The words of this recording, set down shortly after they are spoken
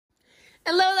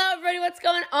Hello, everybody. What's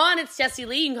going on? It's Jessie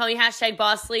Lee. You can call me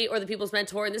 #BossLee or the People's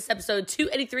Mentor in this episode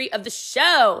 283 of the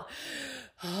show.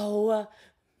 Oh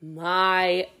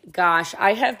my gosh.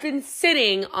 I have been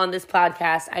sitting on this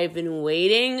podcast. I have been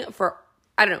waiting for,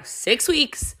 6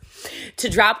 weeks to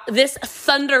drop this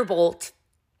thunderbolt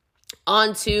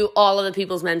onto all of the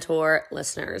People's Mentor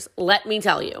listeners. Let me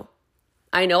tell you,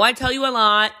 I know I tell you a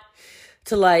lot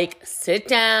to sit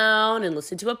down and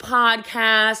listen to a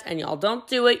podcast, and y'all don't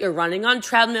do it. You're running on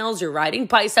treadmills, you're riding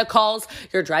bicycles,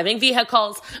 you're driving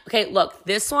vehicles. Okay, look,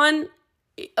 this one,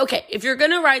 okay, if you're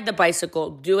gonna ride the bicycle,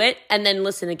 do it and then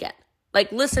listen again.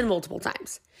 Listen multiple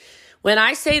times. When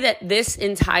I say that this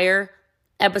entire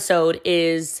episode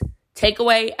is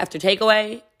takeaway after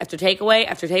takeaway after takeaway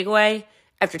after takeaway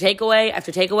after takeaway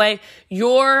after takeaway,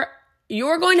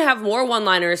 you're going to have more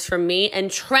one-liners from me and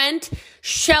Trent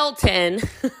Shelton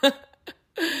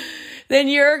than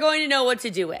you're going to know what to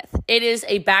do with. It is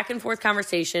a back and forth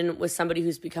conversation with somebody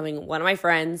who's becoming one of my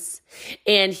friends,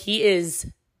 and he's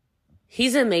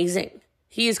amazing.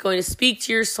 He is going to speak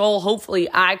to your soul. Hopefully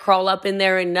I crawl up in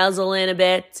there and nuzzle in a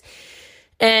bit.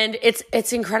 And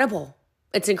it's incredible.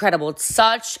 It's incredible. It's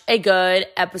such a good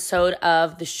episode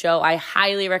of the show. I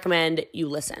highly recommend you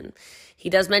listen. He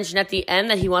does mention at the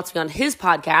end that he wants me on his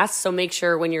podcast, so make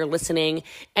sure when you're listening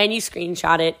and you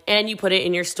screenshot it and you put it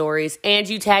in your stories and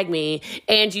you tag me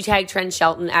and you tag Trent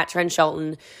Shelton at Trent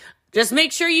Shelton, just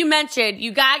make sure you mention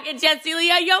you gotta get Jessie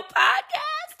Lee on your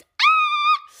podcast.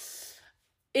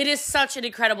 It is such an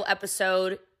incredible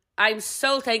episode. I'm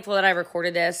so thankful that I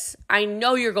recorded this. I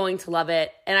know you're going to love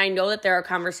it, and I know that there are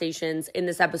conversations in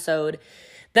this episode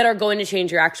that are going to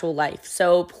change your actual life.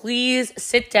 So please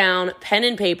sit down, pen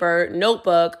and paper,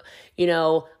 notebook,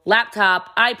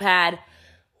 laptop, iPad,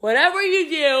 whatever you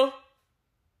do,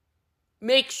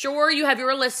 make sure you have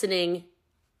your listening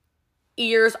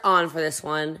ears on for this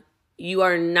one. You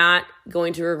are not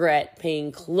going to regret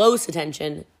paying close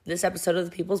attention to this episode of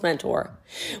The People's Mentor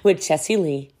with Jessie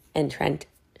Lee and Trent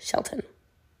Shelton.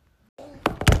 Hello,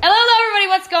 everybody.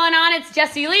 What's going on? It's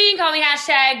Jessie Lee. You can call me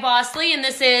 #BossLee, and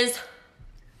this is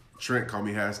Trent, call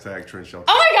me #Trent Shelton.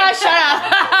 Oh my gosh, shut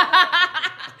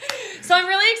up. So I'm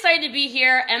really excited to be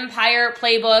here. Empire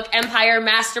Playbook, Empire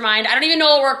Mastermind. I don't even know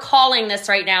what we're calling this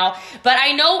right now, but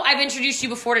I know I've introduced you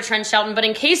before to Trent Shelton, but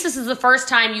in case this is the first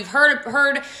time you've heard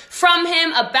from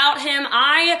him, about him,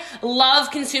 I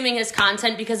love consuming his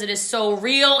content because it is so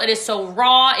real, it is so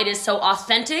raw, it is so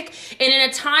authentic, and in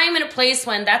a time and a place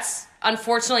when that's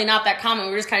unfortunately not that common.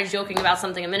 We were just kind of joking about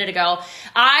something a minute ago.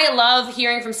 I love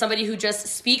hearing from somebody who just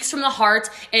speaks from the heart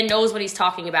and knows what he's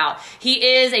talking about. He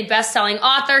is a best-selling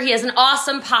author. He has an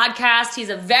awesome podcast. He's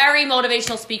a very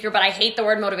motivational speaker, but I hate the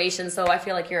word motivation, so I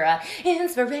feel like you're an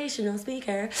inspirational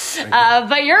speaker.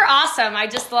 But you're awesome. I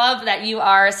just love that you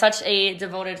are such a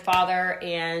devoted father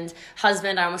and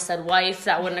husband. I almost said wife.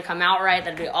 That wouldn't have come out right.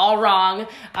 That'd be all wrong.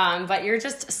 But you're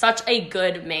just such a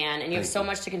good man, and you have so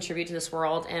much to contribute to this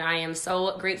world, and I am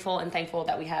so grateful and thankful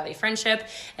that we have a friendship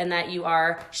and that you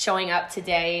are showing up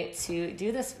today to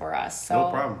do this for us. So, no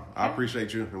problem. I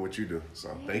appreciate you and what you do.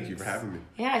 So thank you for having me.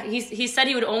 Yeah, he said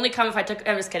he would only come if I took.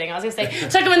 I'm just kidding. I was gonna say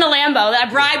took him in the Lambo. I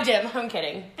bribed him. I'm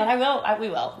kidding, but I will. We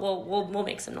will. We'll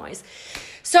make some noise.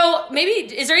 So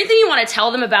maybe is there anything you want to tell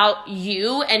them about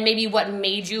you and maybe what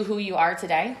made you who you are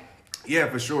today? Yeah,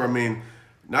 for sure. I mean,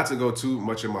 not to go too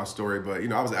much in my story, but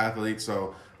I was an athlete,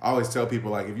 so I always tell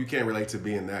people, if you can't relate to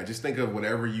being that, just think of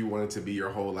whatever you wanted to be your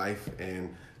whole life,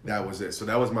 and that was it. So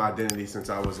that was my identity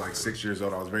since I was 6 years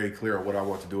old. I was very clear on what I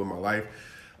want to do in my life.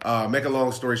 Make a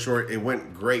long story short, it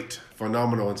went great,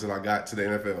 phenomenal until I got to the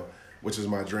NFL, which was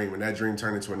my dream. And that dream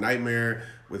turned into a nightmare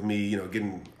with me,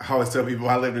 I always tell people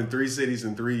I lived in 3 cities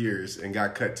in 3 years and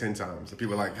got cut 10 times. And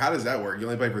people are like, how does that work? You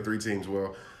only play for 3 teams.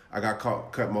 Well, I got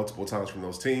cut multiple times from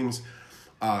those teams.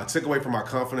 Took away from my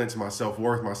confidence, my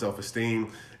self-worth, my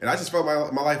self-esteem. And I just felt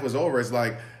my life was over. It's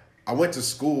I went to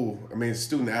school,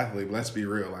 student athlete, but let's be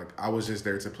real. I was just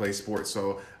there to play sports.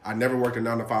 So I never worked a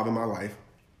 9-to-5 in my life,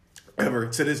 ever,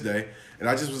 to this day. And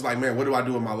I just was man, what do I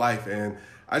do with my life? And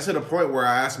I just hit a point where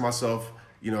I asked myself,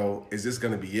 is this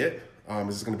going to be it? Is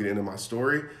this going to be the end of my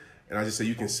story? And I just said,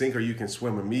 you can sink or you can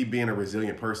swim. And me being a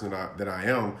resilient person that I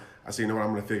am, I said, I'm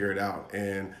going to figure it out.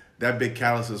 And that big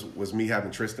catalyst was me having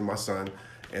Tristan, my son.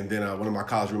 And then one of my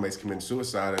college roommates committed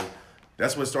suicide. And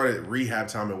that's what started rehab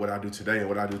time and what I do today. And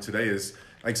what I do today is,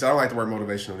 I said, I don't like the word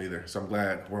motivational either. So I'm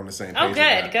glad we're on the same page. Oh,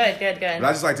 good. But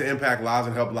I just like to impact lives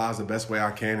and help lives the best way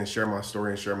I can and share my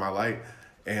story and share my light.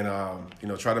 And,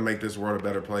 try to make this world a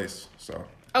better place. So.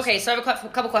 Okay, so I have a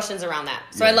couple questions around that.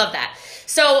 So yeah. I love that.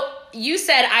 So you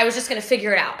said, I was just going to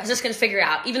figure it out. I was just going to figure it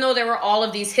out. Even though there were all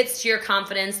of these hits to your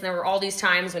confidence and there were all these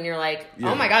times when you're like,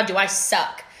 oh my God, do I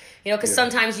suck? You know, because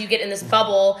sometimes you get in this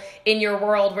bubble in your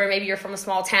world where maybe you're from a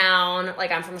small town,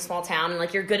 like I'm from a small town, and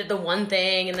like you're good at the one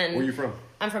thing, and then... Where are you from?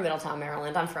 I'm from Middletown,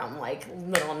 Maryland. I'm from like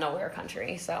middle of nowhere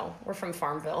country, so we're from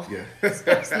Farmville. Yeah.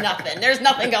 There's nothing. There's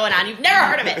nothing going on. You've never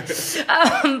heard of it.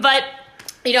 But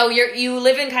you know, you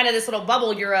live in kind of this little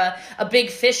bubble. You're a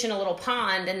big fish in a little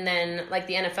pond, and then like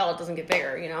the NFL, it doesn't get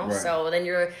bigger, you know. Right. So then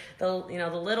you're the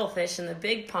little fish in the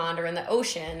big pond or in the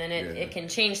ocean, and it can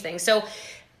change things. So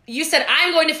you said,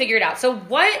 I'm going to figure it out. So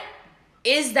what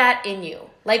is that in you?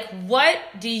 Like, what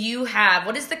do you have?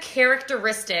 What is the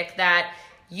characteristic that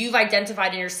you've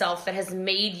identified in yourself that has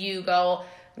made you go,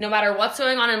 no matter what's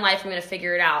going on in life, I'm going to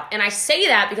figure it out? And I say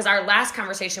that because our last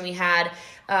conversation we had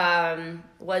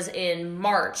was in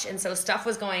March. And so stuff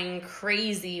was going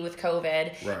crazy with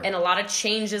COVID, right. And a lot of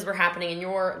changes were happening in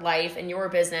your life and your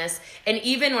business. And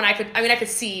even when I could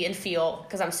see and feel,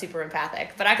 because I'm super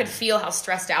empathic, but I could feel how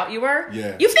stressed out you were.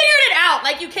 Yeah. You figured it out.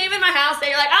 Like you came in my house and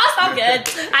you're like, oh, it's all good.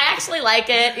 I actually like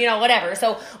it, you know, whatever.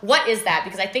 So what is that?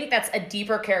 Because I think that's a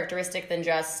deeper characteristic than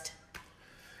just...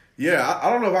 Yeah, I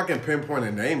don't know if I can pinpoint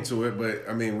a name to it, but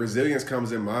I mean, resilience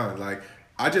comes in mind. Like,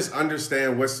 I just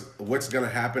understand what's going to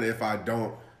happen if I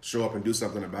don't show up and do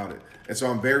something about it. And so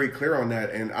I'm very clear on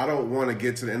that. And I don't want to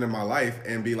get to the end of my life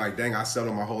and be like, dang, I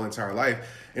settled my whole entire life.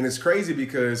 And it's crazy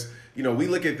because, you know, we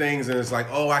look at things and it's like,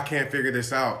 oh, I can't figure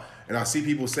this out. And I see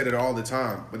people say that all the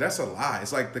time, but that's a lie.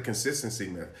 It's like the consistency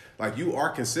myth. Like you are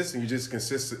consistent. You're just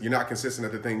consistent. You're not consistent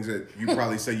at the things that you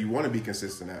probably say you want to be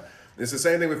consistent at. It's the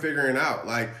same thing with figuring out.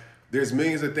 Like there's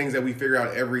millions of things that we figure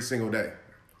out every single day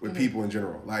with people in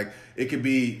general. Like it could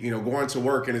be, you know, going to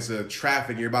work and it's a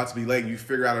traffic, you're about to be late, and you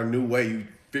figure out a new way, you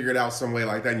figure it out some way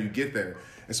like that and you get there.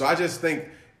 And so I just think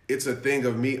it's a thing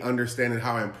of me understanding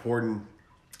how important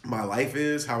my life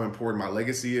is, how important my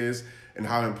legacy is, and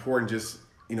how important just,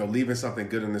 you know, leaving something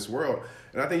good in this world.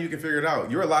 And I think you can figure it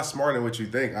out. You're a lot smarter than what you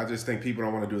think. I just think people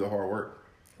don't want to do the hard work.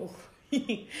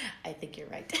 I think you're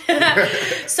right.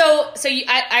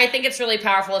 I think it's really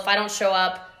powerful. If I don't show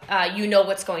up, you know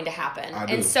what's going to happen.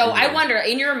 And so I wonder,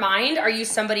 in your mind, are you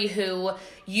somebody who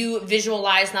you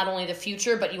visualize not only the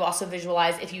future, but you also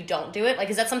visualize if you don't do it? Like,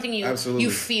 is that something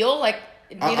you feel like,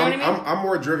 you know what I mean? I'm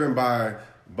more driven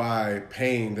by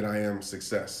pain than I am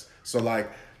success. So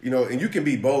like, you know, and you can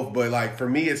be both, but like for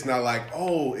me, it's not like,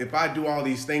 oh, if I do all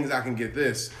these things, I can get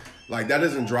this. Like that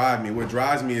doesn't drive me. What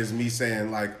drives me is me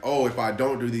saying like, oh, if I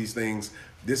don't do these things,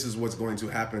 this is what's going to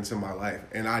happen to my life.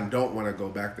 And I don't want to go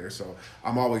back there. So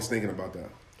I'm always thinking about that.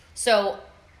 So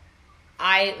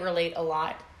I relate a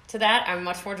lot to that. I'm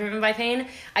much more driven by pain.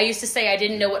 I used to say I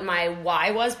didn't know what my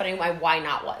why was, but I knew my why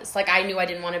not was. Like I knew I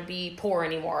didn't want to be poor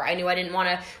anymore. I knew I didn't want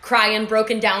to cry in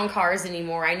broken down cars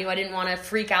anymore. I knew I didn't want to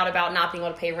freak out about not being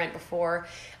able to pay rent before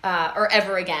or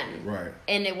ever again. Right.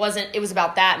 And it was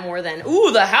about that more than,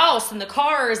 ooh, the house and the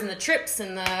cars and the trips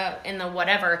and the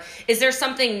whatever. Is there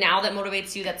something now that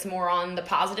motivates you that's more on the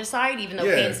positive side, even though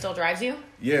pain still drives you?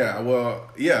 Yeah,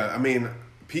 well, yeah. I mean,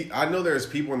 I know there's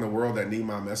people in the world that need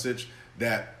my message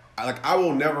that, like, I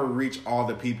will never reach all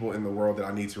the people in the world that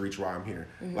I need to reach while I'm here.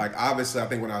 Mm-hmm. Like, obviously, I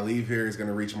think when I leave here, it's going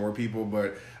to reach more people,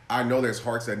 but I know there's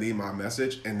hearts that need my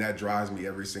message, and that drives me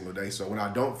every single day. So when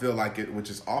I don't feel like it,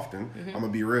 which is often, I'm going to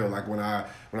be real. Like, when I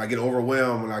get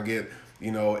overwhelmed, when I get,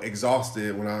 you know,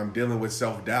 exhausted, when I'm dealing with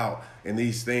self-doubt and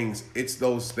these things, it's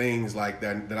those things like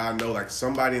that I know, like,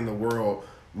 somebody in the world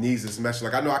needs this message.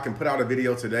 Like, I know I can put out a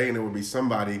video today, and it will be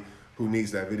somebody who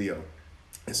needs that video.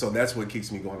 And so that's what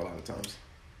keeps me going a lot of times.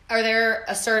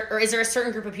 Is there a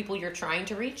certain group of people you're trying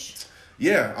to reach?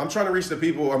 Yeah, I'm trying to reach the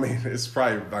people. I mean, it's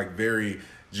probably like very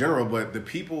general, but the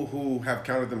people who have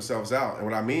counted themselves out. And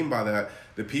what I mean by that,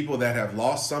 the people that have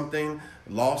lost something,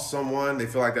 lost someone, they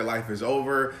feel like their life is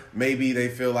over. Maybe they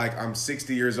feel like I'm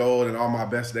 60 years old and all my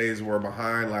best days were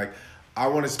behind. Like, I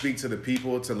want to speak to the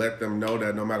people to let them know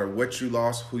that no matter what you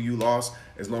lost, who you lost,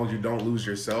 as long as you don't lose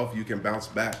yourself, you can bounce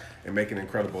back and make an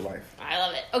incredible life. I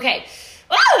love it. Okay.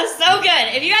 Oh, so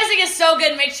good. If you guys think it's so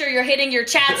good, make sure you're hitting your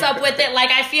chats up with it.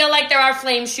 Like, I feel like there are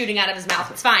flames shooting out of his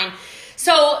mouth. It's fine.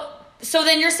 So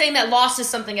then you're saying that loss is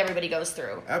something everybody goes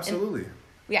through. Absolutely.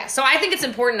 Yeah, so I think it's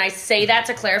important I say that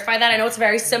to clarify that. I know it's a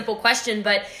very simple question,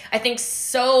 but I think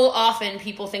so often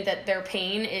people think that their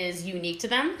pain is unique to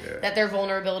them, that their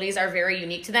vulnerabilities are very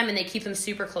unique to them, and they keep them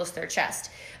super close to their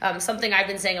chest. Something I've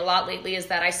been saying a lot lately is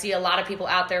that I see a lot of people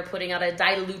out there putting out a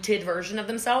diluted version of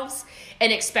themselves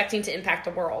and expecting to impact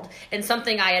the world. And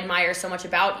something I admire so much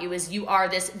about you is you are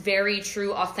this very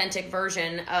true, authentic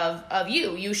version of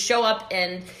you. You show up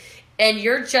and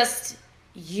you're just...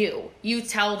 you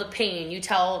tell the pain, you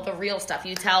tell the real stuff,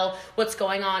 you tell what's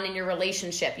going on in your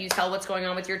relationship, you tell what's going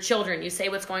on with your children, you say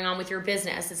what's going on with your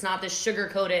business. It's not this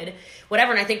sugar-coated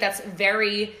whatever, and I think that's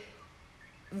very,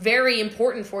 very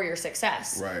important for your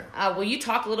success. Right. Will you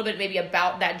talk a little bit maybe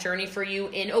about that journey for you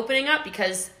in opening up?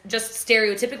 Because just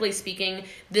stereotypically speaking,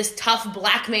 this tough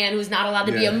black man who's not allowed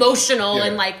to be emotional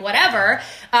and like whatever.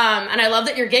 And I love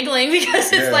that you're giggling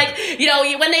because it's like, you know,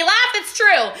 when they laugh, it's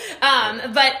true.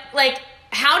 But like,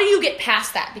 how do you get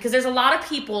past that? Because there's a lot of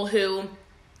people who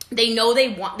they know they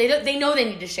know they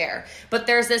need to share, but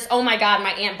there's this, oh my God,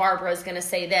 my Aunt Barbara is going to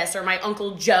say this, or my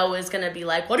Uncle Joe is going to be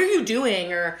like, what are you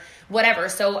doing? Or whatever.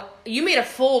 So you made a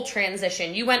full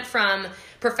transition. You went from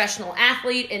professional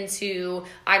athlete into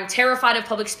I'm terrified of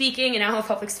public speaking and now I'm a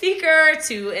public speaker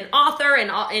to an author and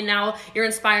now you're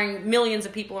inspiring millions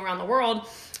of people around the world.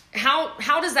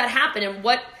 How does that happen? And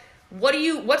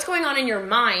what's going on in your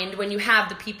mind when you have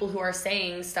the people who are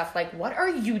saying stuff like, what are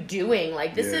you doing?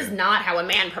 Like, this is not how a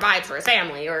man provides for his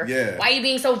family, or why are you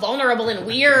being so vulnerable and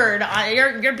weird?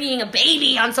 You're being a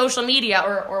baby on social media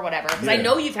or whatever. Because I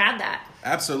know you've had that.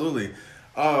 Absolutely.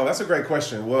 That's a great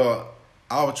question. Well,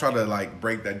 I'll try to like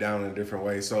break that down in a different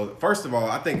way. So first of all,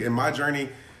 I think in my journey,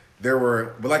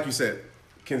 but like you said,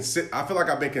 I feel like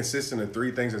I've been consistent in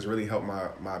three things that's really helped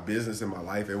my business and my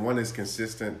life. And one is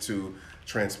consistent to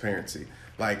transparency.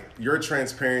 Like, your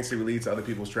transparency will lead to other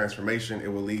people's transformation.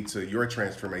 It will lead to your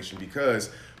transformation, because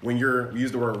when you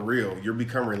use the word real, you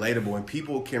become relatable and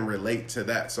people can relate to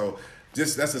that. So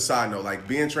just, that's a side note, like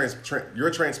being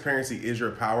your transparency is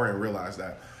your power, and realize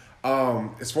that.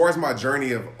 As far as my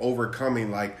journey of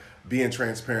overcoming, like being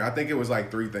transparent, I think it was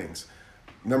like three things.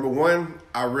 Number one,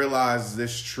 I realized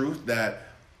this truth that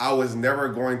I was never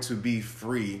going to be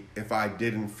free if I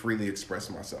didn't freely express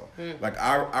myself. Like,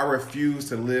 I refuse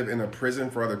to live in a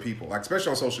prison for other people, like especially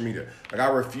on social media. Like, I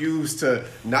refuse to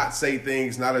not say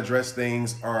things, not address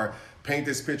things, or paint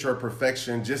this picture of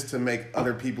perfection just to make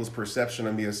other people's perception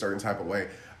of me a certain type of way.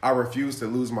 I refuse to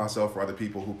lose myself for other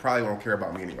people who probably won't care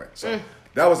about me anyway. So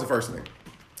that was the first thing.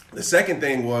 The second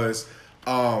thing was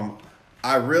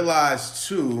I realized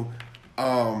too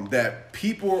that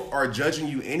people are judging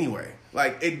you anyway.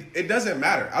 Like, it doesn't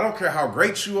matter. I don't care how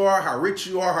great you are, how rich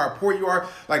you are, how poor you are.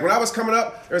 Like, when I was coming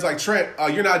up, it was like, Trent,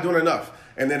 you're not doing enough.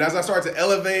 And then as I started to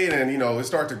elevate and, it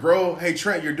started to grow, hey,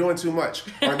 Trent, you're doing too much,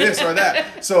 or this or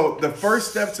that. So the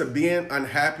first step to being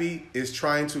unhappy is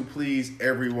trying to please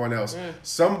everyone else.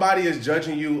 Somebody is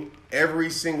judging you every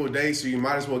single day, so you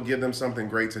might as well give them something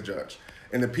great to judge.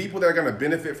 And the people that are going to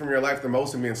benefit from your life the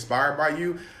most and be inspired by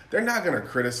you, they're not going to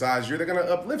criticize you. They're going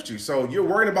to uplift you. So you're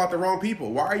worried about the wrong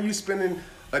people. Why are you spending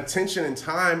attention and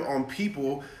time on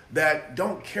people that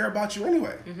don't care about you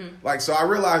anyway? Like, so I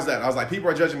realized that. I was like, people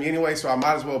are judging me anyway, so I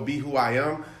might as well be who I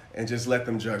am and just let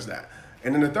them judge that.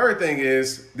 And then the third thing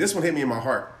is, this one hit me in my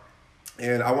heart,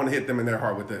 and I want to hit them in their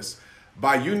heart with this.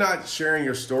 By you not sharing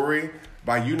your story,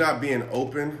 by you not being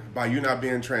open, by you not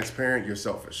being transparent, you're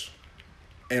selfish.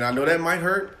 And I know that might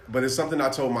hurt, but it's something I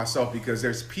told myself, because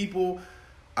there's people,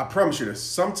 I promise you this,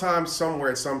 sometimes,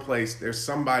 somewhere, at some place, there's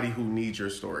somebody who needs your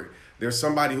story. There's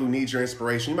somebody who needs your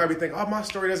inspiration. You might be thinking, oh, my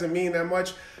story doesn't mean that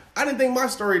much. I didn't think my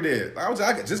story did.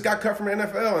 I just got cut from the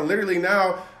NFL, and literally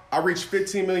now I reached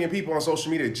 15 million people on social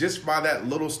media just by that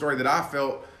little story that I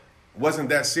felt wasn't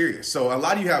that serious. So a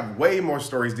lot of you have way more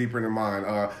stories deeper than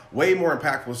mine, way more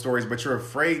impactful stories, but you're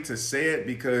afraid to say it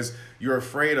because you're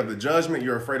afraid of the judgment.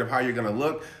 You're afraid of how you're going to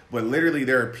look. But literally,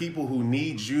 there are people who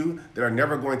need you that are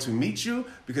never going to meet you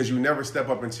because you never step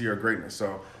up into your greatness.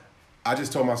 So I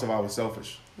just told myself I was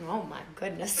selfish. Oh my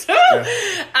goodness.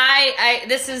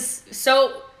 This is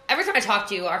so, every time I talk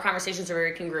to you, our conversations are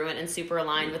very congruent and super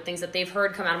aligned with things that they've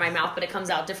heard come out of my mouth, but it comes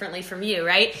out differently from you,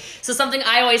 right? So something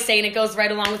I always say, and it goes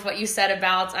right along with what you said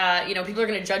about, people are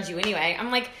going to judge you anyway.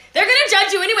 I'm like, they're going to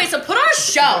judge you anyway, so put on a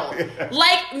show.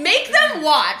 Like, make them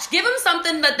watch. Give them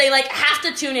something that they, like, have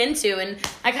to tune into. And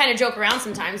I kind of joke around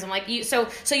sometimes. I'm like, so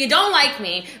you don't like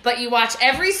me, but you watch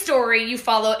every story, you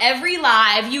follow every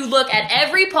live, you look at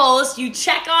every post, you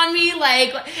check on me,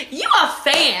 like, you a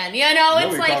fan, You know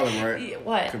it's like, call them, right?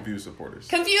 What? Confused supporters.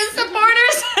 Confused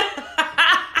supporters?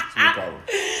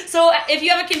 So if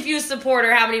you have a confused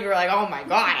supporter, how many people are like, oh my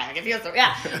God, I'm confused?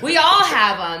 Yeah, we all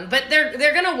have them, but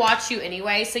they're gonna watch you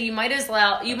anyway. So you might as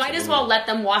well let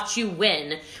them watch you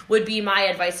win. Would be my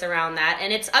advice around that.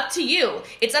 And it's up to you.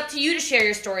 It's up to you to share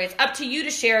your story. It's up to you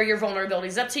to share your vulnerabilities.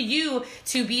 It's up to you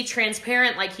to be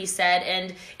transparent, like he said.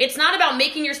 And it's not about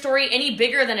making your story any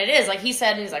bigger than it is. Like he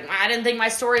said, and he's like, I didn't think my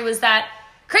story was that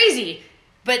crazy.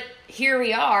 But here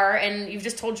we are, and you've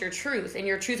just told your truth, and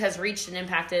your truth has reached and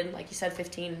impacted, like you said,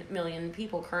 15 million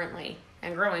people currently.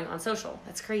 and growing on social.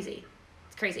 That's crazy.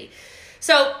 It's crazy.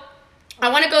 So I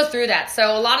want to go through that.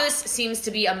 So a lot of this seems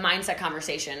to be a mindset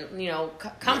conversation, you know,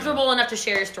 comfortable enough to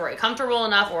share your story, comfortable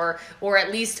enough or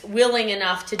at least willing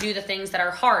enough to do the things that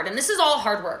are hard. And this is all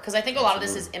hard work, because I think a lot of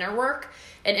this is inner work.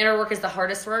 And inner work is the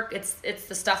hardest work. It's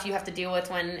the stuff you have to deal with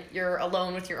when you're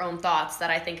alone with your own thoughts that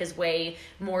I think is way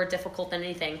more difficult than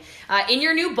anything. In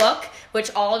your new book, which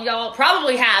all of y'all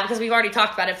probably have because we've already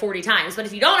talked about it 40 times, but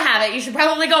if you don't have it, you should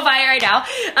probably go buy it right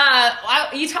now.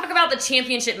 You talk about the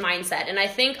championship mindset. And I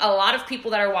think a lot of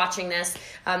people that are watching this,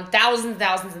 thousands and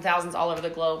thousands and thousands all over the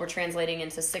globe, we're translating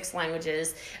into 6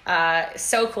 languages.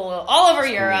 So cool. All over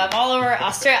Europe, all over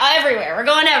Australia, everywhere. We're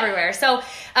going everywhere. So,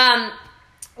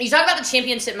 you talk about the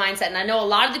championship mindset, and I know a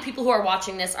lot of the people who are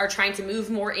watching this are trying to move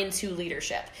more into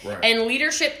leadership. Right. And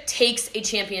leadership takes a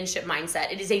championship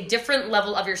mindset. It is a different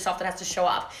level of yourself that has to show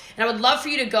up. And I would love for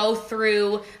you to go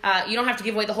through, you don't have to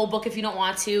give away the whole book if you don't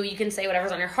want to. You can say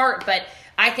whatever's on your heart, but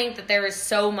I think that there is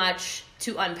so much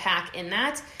to unpack in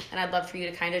that, and I'd love for you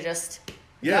to kind of just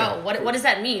go. What does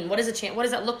that mean? What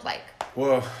does that look like?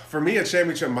 Well, for me, a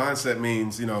championship mindset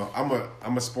means, you know,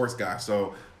 I'm a sports guy,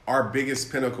 so our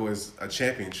biggest pinnacle is a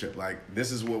championship. Like,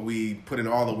 this is what we put in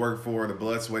all the work for, the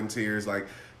blood, sweat, and tears, like,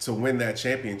 to win that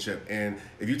championship. And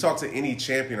if you talk to any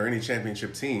champion or any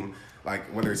championship team, like,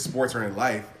 whether it's sports or in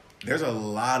life, there's a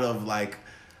lot of, like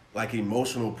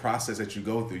emotional process that you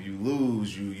go through. You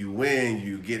lose, you win,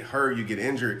 you get hurt, you get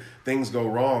injured, things go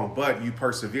wrong, but you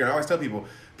persevere. And I always tell people,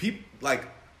 like,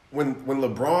 when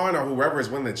LeBron or whoever is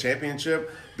winning the championship,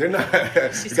 they're not.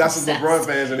 You got some LeBron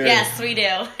fans in there. Yes, we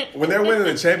do. When they're winning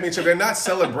the championship, they're not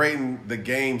celebrating the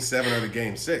game 7 or the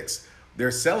game 6. They're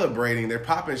celebrating. They're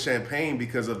popping champagne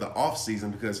because of the off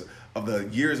season, because of the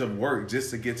years of work just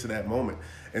to get to that moment.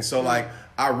 And so, like,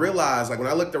 I realized, like, when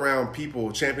I looked around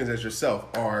people, champions as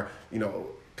yourself, or, you know,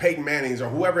 Peyton Mannings or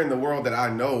whoever in the world that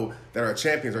I know that are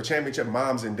champions or championship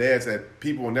moms and dads that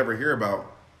people will never hear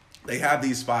about, they have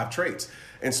these 5 traits.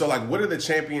 And so, like, what are the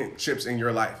championships in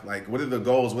your life? Like, what are the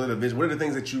goals? What are the visions? What are the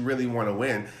things that you really want to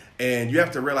win? And you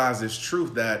have to realize this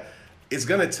truth that it's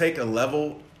going to take a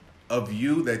level of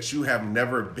you that you have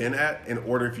never been at in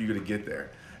order for you to get there.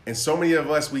 And so many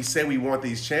of us, we say we want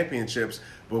these championships,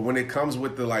 but when it comes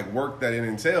with the, like, work that it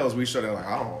entails, we show that, like,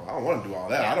 I don't want to do all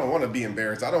that. I don't want to be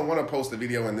embarrassed. I don't want to post a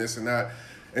video and this and that.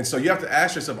 And so you have to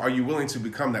ask yourself, are you willing to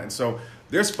become that? And so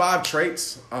there's 5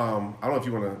 traits. I don't know if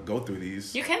you want to go through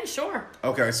these. You can, sure.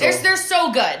 Okay, so they're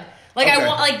so good. Like, okay. I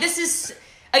want, like, this is,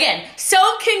 again, so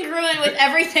congruent with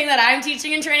everything that I'm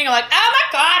teaching and training. I'm like, oh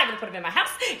my God, I'm gonna put him in my house.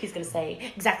 He's gonna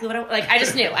say exactly what I like. I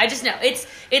just know.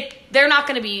 They're not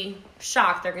gonna be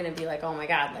shocked. They're gonna be like, oh my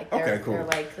God, like they're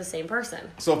like the same person.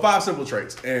 So 5 simple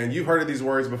traits, and you've heard of these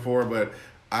words before, but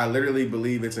I literally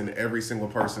believe it's in every single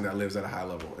person that lives at a high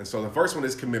level. And so the first one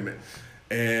is commitment.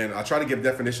 And I'll try to give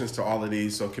definitions to all of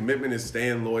these. So commitment is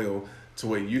staying loyal to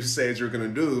what you said you're going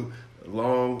to do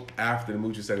long after the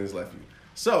mood you said has left you.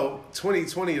 So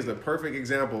 2020 is the perfect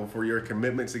example for your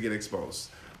commitment to get exposed.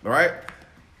 All right?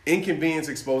 Inconvenience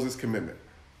exposes commitment.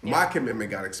 Yeah. My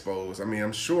commitment got exposed. I mean,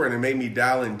 I'm sure, and it made me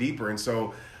dial in deeper. And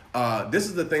so this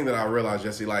is the thing that I realized,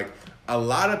 Jesse. Like, a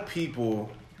lot of people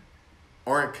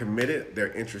aren't committed,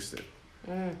 they're interested.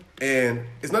 And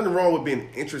it's nothing wrong with being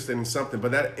interested in something,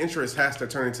 but that interest has to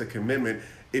turn into commitment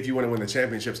if you want to win the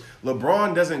championships.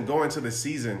 LeBron doesn't go into the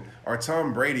season, or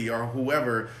Tom Brady, or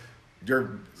whoever,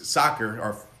 your soccer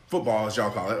or football, as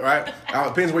y'all call it, right? It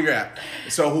depends where you're at.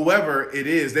 So whoever it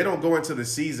is, they don't go into the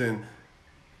season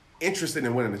interested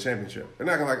in winning the championship. They're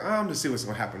not going to like, I'm just see what's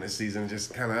going to happen this season.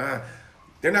 Just kind of,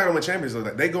 they're not going to win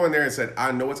championships. They go in there and said,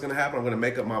 I know what's going to happen. I'm going to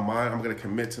make up my mind. I'm going to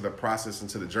commit to the process and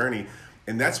to the journey.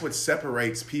 And that's what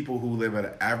separates people who live at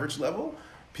an average level,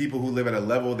 people who live at a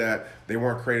level that they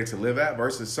weren't created to live at,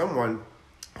 versus someone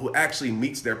who actually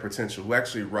meets their potential, who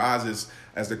actually rises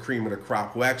as the cream of the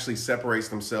crop, who actually separates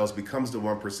themselves, becomes the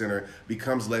 1%er,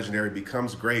 becomes legendary,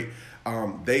 becomes great.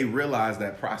 They realize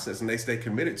that process and they stay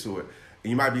committed to it. And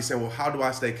you might be saying, well, how do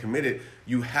I stay committed?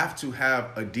 You have to have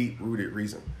a deep-rooted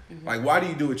reason. Mm-hmm. Like, why do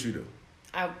you do what you do?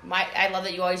 I love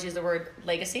that you always use the word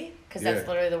legacy, because that's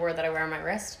literally the word that I wear on my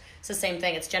wrist. It's the same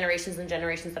thing. It's generations and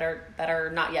generations that are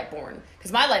not yet born.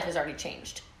 Because my life has already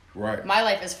changed. Right. My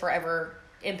life is forever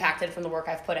impacted from the work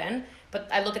I've put in. But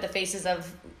I look at the faces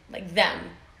of, like, them.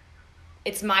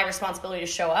 It's my responsibility to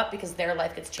show up because their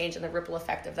life gets changed and the ripple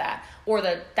effect of that. Or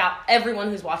that everyone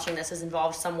who's watching this is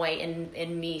involved some way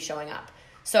in me showing up.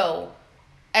 So,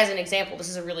 as an example, this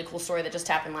is a really cool story that just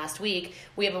happened last week.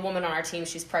 We have a woman on our team,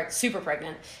 she's super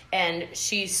pregnant, and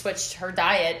she switched her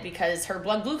diet because her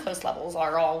blood glucose levels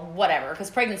are all whatever, because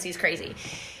pregnancy is crazy.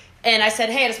 And I said,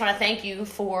 hey, I just want to thank you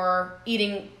for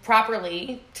eating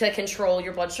properly to control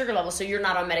your blood sugar level so you're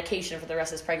not on medication for the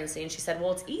rest of this pregnancy. And she said,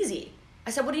 well, it's easy. I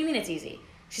said, what do you mean it's easy?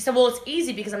 She said, well, it's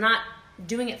easy because I'm not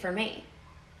doing it for me.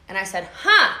 And I said,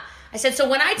 huh. I said, so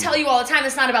when I tell you all the time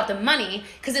it's not about the money,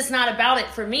 because it's not about it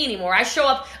for me anymore. I show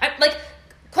up,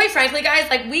 quite frankly, guys,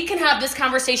 like, we can have this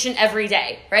conversation every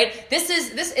day, right? This,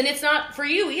 and it's not for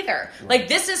you either. Right. Like,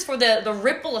 this is for the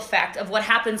ripple effect of what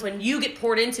happens when you get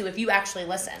poured into if you actually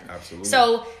listen. Absolutely.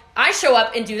 So I show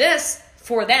up and do this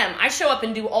for them. I show up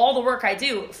and do all the work I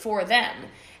do for them.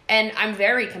 And I'm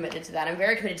very committed to that. I'm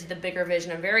very committed to the bigger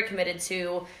vision. I'm very committed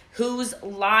to whose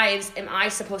lives am I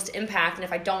supposed to impact. And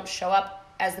if I don't show up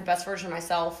as the best version of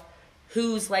myself,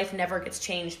 whose life never gets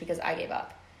changed because I gave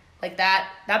up. Like, that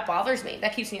bothers me.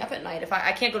 That keeps me up at night. If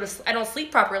I can't I don't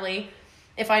sleep properly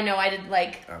if I know I did,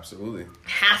 like, absolutely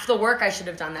half the work I should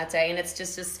have done that day. And it's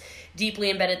just this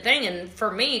deeply embedded thing. And for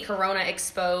me, Corona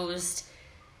exposed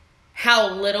how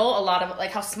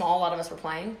how small a lot of us were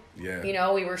playing. Yeah. You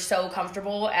know, we were so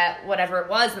comfortable at whatever it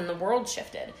was, and the world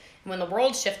shifted. And when the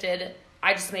world shifted,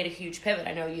 I just made a huge pivot.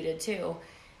 I know you did too.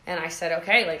 And I said,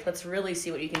 okay, like, let's really see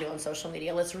what you can do on social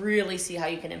media. Let's really see how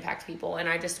you can impact people. And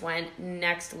I just went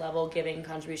next level, giving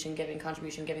contribution, just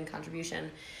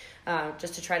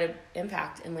to try to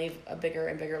impact and leave a bigger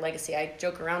and bigger legacy. I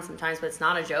joke around sometimes, but it's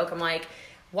not a joke. I'm like,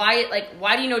 why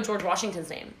do you know George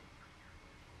Washington's name?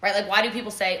 Right? Like, why do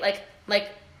people say, I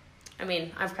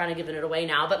mean, I've kind of given it away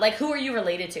now, but, like, who are you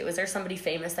related to? Is there somebody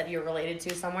famous that you're related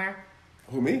to somewhere?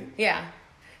 Who, me? Yeah.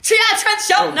 Yeah, Trent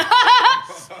Shelton.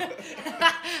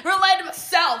 Related to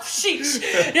myself. Sheesh.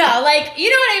 Yeah, like, you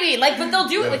know what I mean? Like, but they'll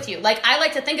do it with you. Like, I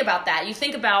like to think about that. You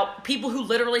think about people who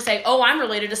literally say, oh, I'm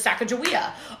related to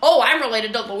Sacagawea. Oh, I'm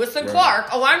related to Lewis and Clark.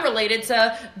 Oh, I'm related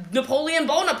to Napoleon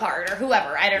Bonaparte or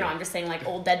whoever. I don't know. I'm just saying, like,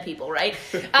 old dead people, right?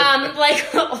 Like, you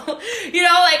know,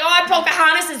 like, oh, I'm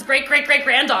Pocahontas'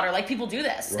 great-great-great-granddaughter. Like, people do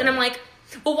this. Right. And I'm like,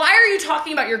 well, why are you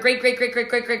talking about your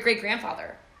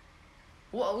great-great-great-great-great-great-great-grandfather?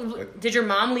 Well, did your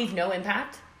mom leave no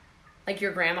impact? Like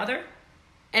your grandmother?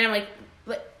 And I'm like,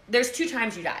 but there's 2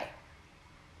 times you die.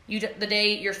 The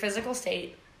day your physical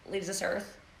state leaves this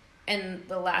earth, and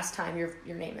the last time your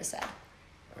name is said.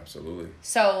 Absolutely.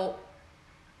 So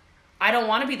I don't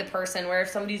want to be the person where if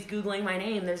somebody's Googling my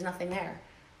name, there's nothing there.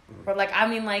 Or like, I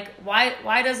mean, like,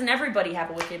 why doesn't everybody have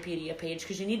a Wikipedia page?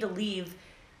 Because you need to leave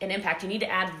an impact. You need to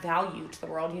add value to the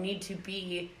world. You need to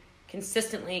be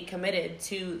consistently committed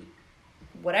to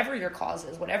whatever your cause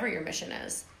is, whatever your mission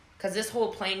is. Because this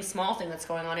whole playing small thing that's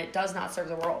going on, it does not serve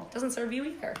the world. It doesn't serve you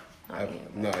either.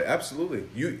 No, absolutely.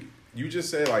 You just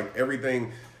said, like,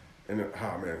 everything, and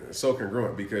man, it's so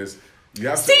congruent because you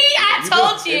have to... See, I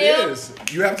told you! It is.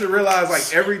 You have to realize,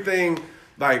 like, everything,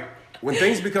 like, when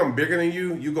things become bigger than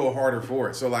you, you go harder for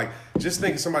it. So, like, just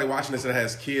think of somebody watching this that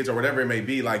has kids or whatever it may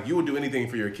be. Like, you would do anything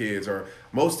for your kids, or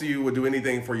most of you would do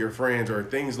anything for your friends or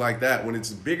things like that. When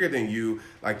it's bigger than you,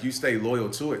 like, you stay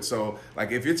loyal to it. So, like,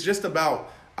 if it's just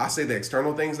about, I say the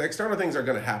external things are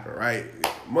going to happen, right?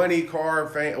 Money, car,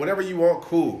 fame, whatever you want,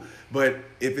 cool. But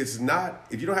if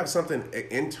you don't have something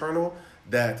internal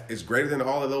that is greater than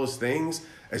all of those things,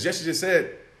 as Jesse just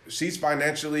said, she's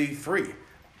financially free.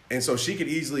 And so she could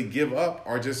easily give up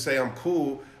or just say, I'm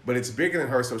cool, but it's bigger than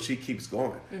her, so she keeps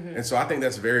going. Mm-hmm. And so I think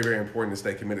that's very, very important to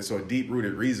stay committed. So a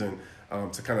deep-rooted reason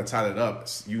to kind of tie it up,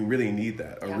 you really need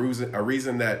that. A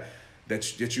reason that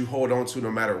you hold on to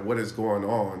no matter what is going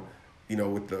on, you know,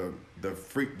 with the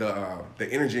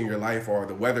energy in your life or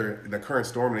the weather, the current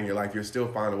storm in your life, you're still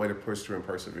finding a way to push through and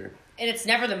persevere. And it's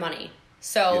never the money.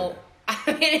 So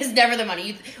it is never the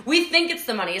money. We think it's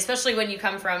the money, especially when you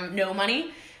come from no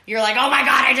money. You're like, oh my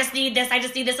God, I just need this,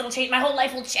 it'll change, my whole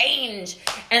life will change.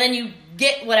 And then you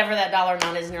get whatever that dollar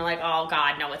amount is and you're like, oh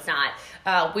God, no, it's not.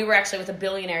 We were actually with a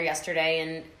billionaire yesterday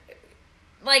and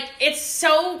like, it's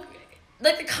so,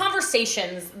 like the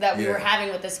conversations that we were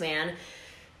having with this man,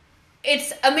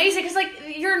 it's amazing because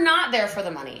like, you're not there for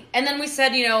the money. And then we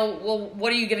said, you know, well,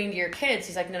 what are you giving to your kids?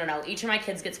 He's like, no, each of my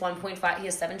kids gets 1.5, he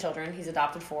has 7 children, he's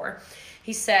adopted 4.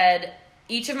 He said,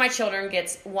 each of my children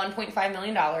gets $1.5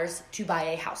 million to buy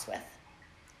a house with.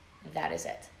 That is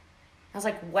it. I was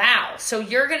like, wow. So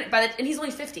you're going to, and he's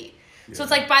only 50. Yeah. So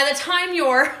it's like, by the time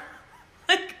you're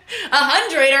like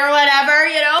 100 or whatever,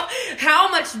 you know,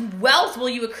 how much wealth will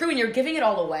you accrue and you're giving it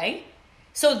all away?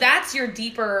 So that's your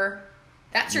deeper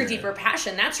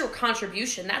passion. That's your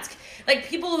contribution. That's like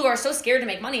people who are so scared to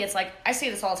make money. It's like, I say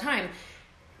this all the time,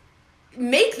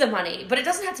 make the money, but it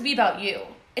doesn't have to be about you.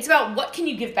 It's about what can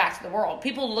you give back to the world.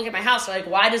 People look at my house, they're like,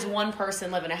 why does one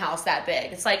person live in a house that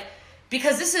big? It's like,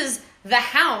 because this is the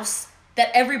house that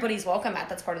everybody's welcome at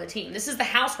that's part of the team. This is the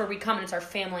house where we come and it's our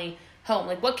family home.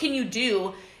 Like, what can you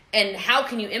do and how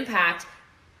can you impact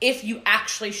if you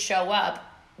actually show up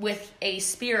with a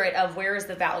spirit of where is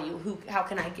the value? How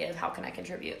can I give? How can I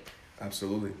contribute?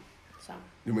 Absolutely. So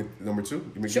number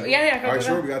 2? You sure, yeah. All right,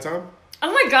 sure. We got time?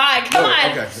 Oh my God, come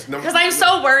on. Okay. Because I'm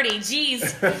so wordy.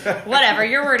 Jeez. Whatever,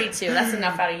 you're wordy too. That's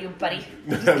enough out of you, buddy.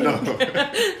 No.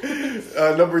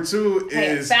 Number 2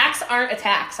 is... Facts aren't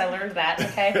attacks. I learned that,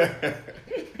 okay?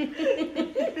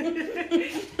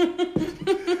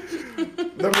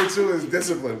 Number 2 is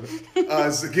discipline.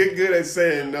 So get good at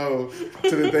saying no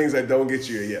to the things that don't get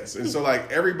you a yes. And so,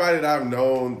 like, everybody that I've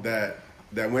known that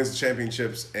wins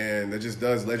championships and that just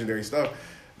does legendary stuff,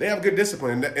 they have good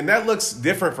discipline. And that looks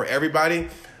different for everybody.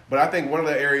 But I think one of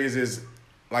the areas is,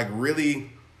 like, really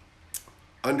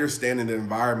understanding the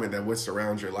environment that would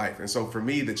surround your life. And so for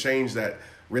me, the change that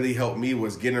really helped me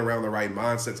was getting around the right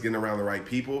mindsets, getting around the right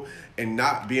people, and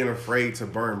not being afraid to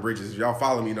burn bridges. If y'all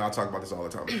follow me, you know I talk about this all the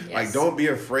time. Yes. Like, don't be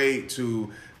afraid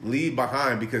to leave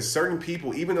behind, because certain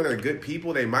people, even though they're good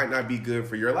people, they might not be good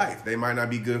for your life. They might not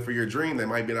be good for your dream. They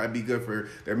might not be good for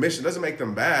their mission. It doesn't make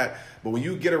them bad, but when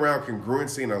you get around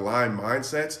congruency and aligned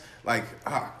mindsets, like,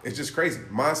 it's just crazy.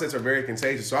 Mindsets are very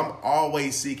contagious. So I'm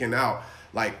always seeking out,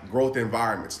 like, growth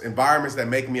environments that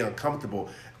make me uncomfortable.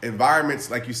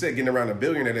 Environments, like you said, getting around a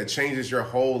billionaire that changes your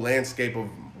whole landscape of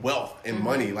wealth and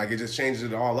money. Like, it just changes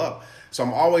it all up. So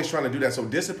I'm always trying to do that. So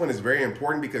discipline is very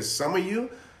important, because some of you,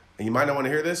 and you might not want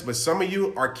to hear this, but some of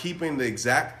you are keeping the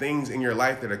exact things in your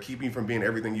life that are keeping you from being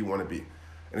everything you want to be.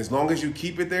 And as long as you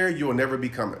keep it there, you will never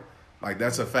become it. Like,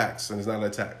 that's a fact, and it's not an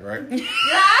attack, right?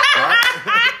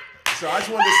 Right? So I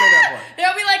just wanted to say that part.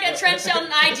 There'll be like a Trent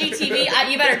Shelton IGTV.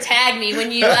 You better tag me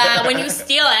when you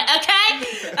steal it, okay?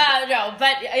 No,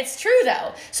 but it's true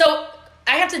though. So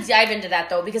I have to dive into that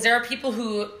though, because there are people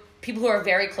who are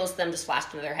very close to them just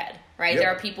flashed into their head, right? Yep.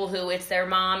 There are people who it's their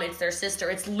mom, it's their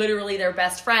sister, it's literally their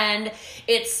best friend,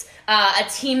 it's a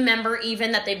team member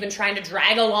even that they've been trying to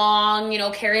drag along,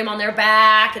 carry them on their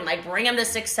back and like bring them to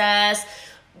success.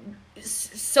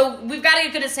 So we've got to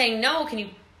get good at saying no. Can you?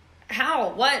 How?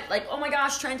 What? Like, oh my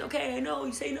gosh, Trent, okay, I know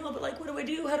you say no, but like, what do I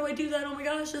do? How do I do that? Oh my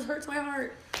gosh, this hurts my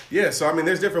heart. Yeah, so I mean,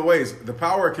 there's different ways. The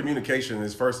power of communication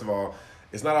is, first of all,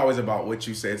 it's not always about what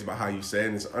you say, it's about how you say it,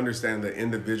 and it's understanding the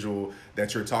individual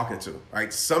that you're talking to,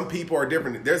 right? Some people are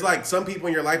different. There's like some people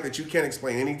in your life that you can't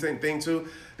explain anything to.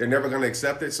 They're never going to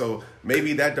accept it, so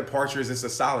maybe that departure is just a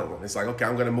solid one. It's like, okay,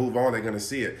 I'm going to move on, they're going to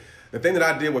see it. The thing that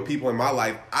I did with people in my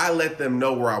life, I let them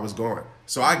know where I was going.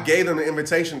 So I gave them the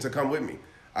invitation to come with me.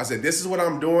 I said, this is what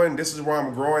I'm doing. This is where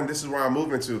I'm growing. This is where I'm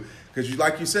moving to. Because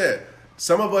like you said,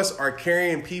 some of us are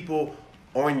carrying people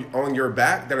on your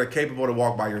back that are capable to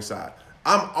walk by your side.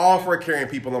 I'm all for carrying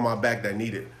people on my back that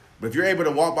need it. But if you're able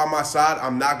to walk by my side,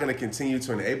 I'm not going to continue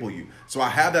to enable you. So I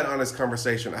have that honest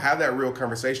conversation. I have that real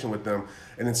conversation with them.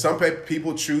 And then some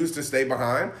people choose to stay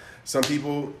behind. Some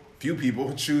people, few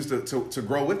people, choose to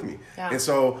grow with me. Yeah. And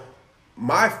so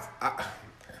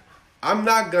I'm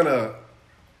not going to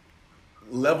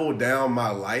level down my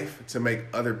life to make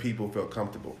other people feel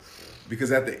comfortable.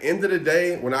 Because at the end of the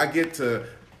day, when I get to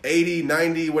 80,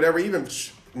 90, whatever, even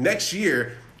next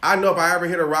year, I know if I ever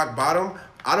hit a rock bottom,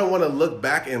 I don't want to look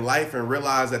back in life and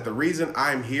realize that the reason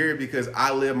I'm here because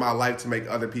I live my life to make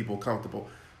other people comfortable.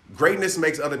 Greatness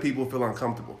makes other people feel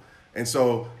uncomfortable. And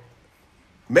so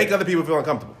make other people feel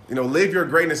uncomfortable. Live your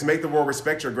greatness, make the world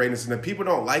respect your greatness. And if people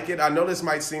don't like it, I know this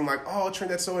might seem like, oh,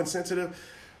 Trent, that's so insensitive.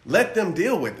 Let them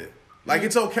deal with it. Like,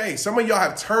 it's okay. Some of y'all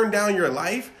have turned down your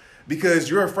life because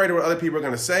you're afraid of what other people are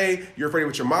going to say. You're afraid of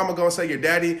what your mama going to say, your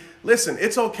daddy. Listen,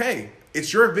 it's okay.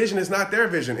 It's your vision. It's not their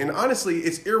vision. And honestly,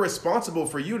 it's irresponsible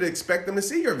for you to expect them to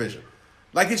see your vision.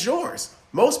 Like, it's yours.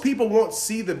 Most people won't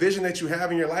see the vision that you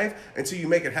have in your life until you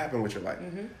make it happen with your life.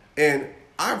 Mm-hmm. And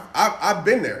I've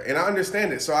been there and I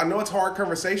understand it. So I know it's hard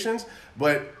conversations,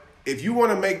 but if you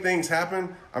want to make things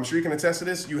happen, I'm sure you can attest to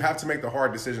this, you have to make the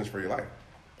hard decisions for your life.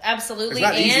 Absolutely.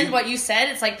 And what you said,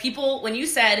 it's like people, when you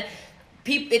said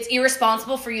it's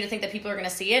irresponsible for you to think that people are going to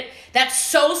see it, that's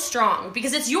so strong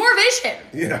because it's your vision.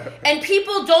 Yeah. And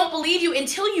people don't believe you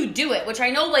until you do it, which I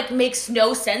know makes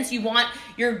no sense. You want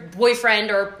your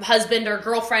boyfriend or husband or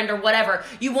girlfriend or whatever,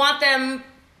 you want them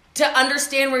to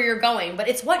understand where you're going, but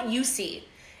it's what you see.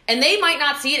 And they might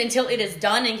not see it until it is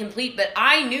done and complete, but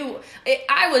I knew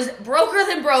I was broker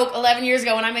than broke 11 years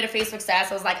ago when I made a Facebook status.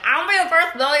 I was like, I'm going to be the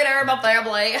first billionaire in my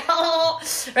family.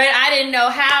 Right? I didn't know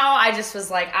how. I just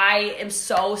was like, I am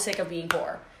so sick of being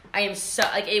poor. I am so,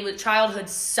 like, it was, childhood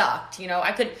sucked, you know.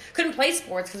 I couldn't play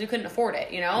sports because we couldn't afford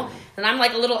it, you know. And I'm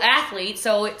like a little athlete,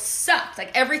 so it sucked.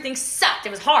 Like, everything sucked.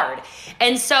 It was hard.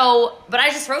 And so, but I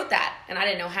just wrote that, and I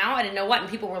didn't know how, I didn't know what, and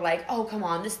people were like, oh, come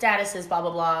on, this status is blah,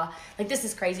 blah, blah. Like, this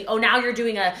is crazy. Oh, now you're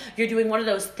doing one of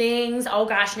those things. Oh,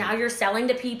 gosh, now you're selling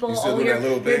to people. You still oh, doing you're, that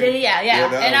little you're thing?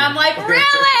 yeah. And I'm like,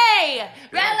 really?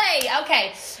 Really?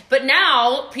 Okay. But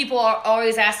now people are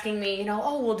always asking me, you know,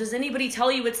 oh, well, does anybody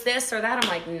tell you it's this or that? I'm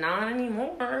like, not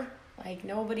anymore. Like,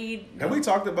 nobody. Have we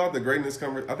talked about the greatness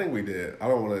conversation? I think we did. I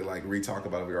don't want to like re-talk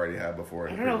about it. We already have before.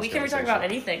 I don't know. We can re-talk about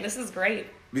anything. This is great.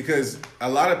 Because a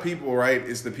lot of people, right?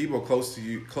 It's the people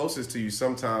closest to you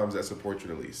sometimes that support you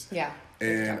the least. Yeah.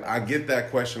 And I get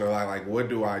that question a lot. Like, what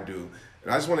do I do?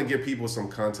 And I just want to give people some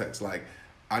context. Like,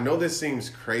 I know this seems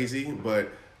crazy, but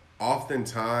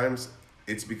oftentimes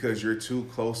it's because you're too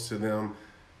close to them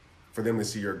for them to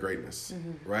see your greatness,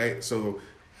 right? So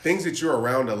things that you're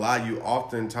around a lot, you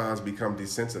oftentimes become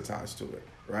desensitized to it,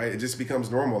 right? It just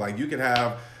becomes normal. Like, you can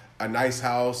have a nice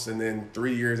house and then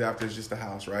 3 years after it's just a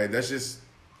house, right? That's just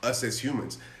us as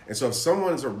humans. And so if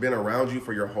someone's been around you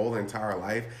for your whole entire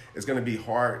life, it's going to be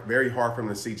very hard for them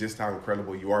to see just how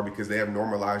incredible you are because they have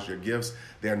normalized your gifts.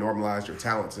 They have normalized your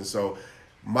talents. And so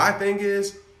my thing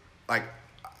is, like,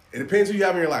 it depends who you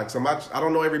have in your life. So I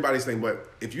don't know everybody's thing, but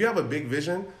if you have a big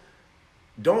vision,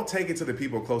 don't take it to the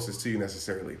people closest to you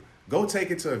necessarily. Go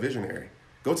take it to a visionary.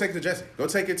 Go take it to Jesse. Go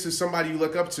take it to somebody you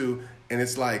look up to, and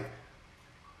it's like,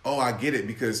 oh, I get it,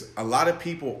 because a lot of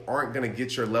people aren't going to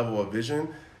get your level of vision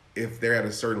if they're at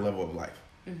a certain level of life,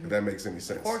 if that makes any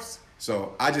sense. Of course.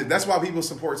 So that's why people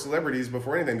support celebrities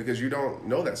before anything, because you don't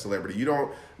know that celebrity. You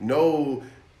don't know,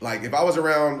 like, if I was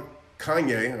around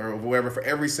Kanye or whoever for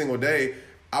every single day,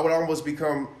 I would almost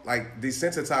become like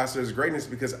desensitized to his greatness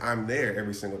because I'm there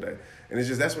every single day. And it's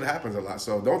just, that's what happens a lot.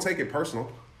 So don't take it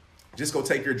personal. Just go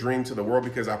take your dream to the world,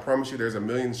 because I promise you there's a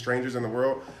million strangers in the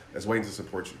world that's waiting to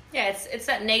support you. Yeah, it's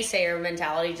that naysayer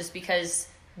mentality, just because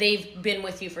they've been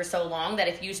with you for so long that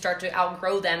if you start to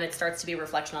outgrow them, it starts to be a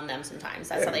reflection on them sometimes.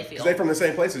 That's how they feel. 'Cause they're from the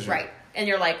same place as you. Right. And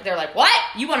they're like, what?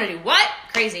 You want to do what?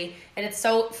 Crazy. And it's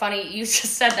so funny you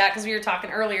just said that, because we were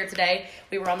talking earlier today.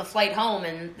 We were on the flight home,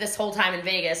 and this whole time in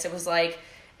Vegas, it was like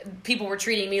people were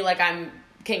treating me like I'm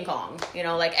King Kong, you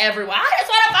know, like everyone, I just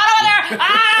want to follow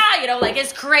there, you know, like,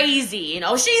 it's crazy, you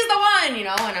know, she's the one, you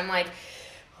know, and I'm like,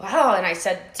 wow. And I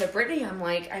said to Brittany, I'm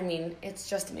like, I mean, it's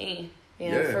just me, you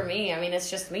know, for me, I mean,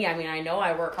 it's just me. I mean, I know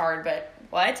I work hard, but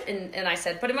what? And I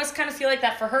said, but it must kind of feel like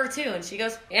that for her too. And she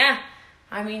goes, yeah,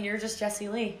 I mean, you're just Jessie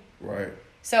Lee. Right.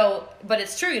 So, but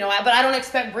it's true, you know, but I don't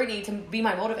expect Brittany to be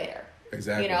my motivator.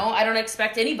 Exactly. You know, I don't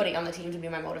expect anybody on the team to be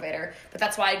my motivator, but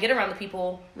that's why I get around the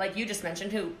people like you just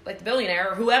mentioned, who, like the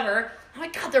billionaire or whoever. I'm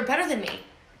like, God, they're better than me.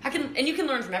 And you can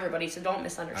learn from everybody, so don't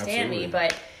misunderstand me.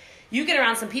 But you get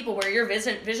around some people where your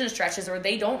vision stretches, or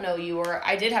they don't know you. Or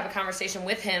I did have a conversation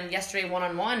with him yesterday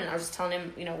one-on-one, and I was just telling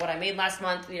him, you know, what I made last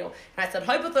month, you know, and I said,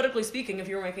 hypothetically speaking, if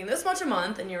you were making this much a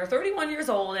month and you're 31 years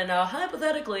old, and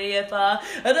hypothetically, if,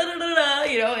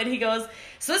 you know, and he goes,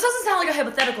 so this doesn't sound like a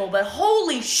hypothetical, but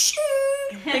holy shit.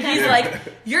 Like, he's like,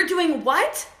 you're doing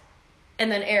what? And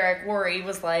then Eric, worried,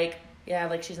 was like, yeah,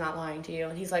 like, she's not lying to you.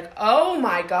 And he's like, oh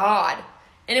my God.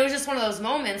 And it was just one of those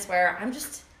moments where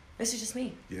this is just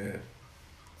me. Yeah.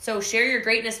 So share your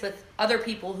greatness with other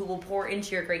people who will pour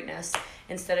into your greatness,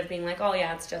 instead of being like, oh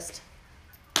yeah, it's just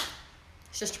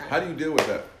trying. How do you deal with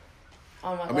that?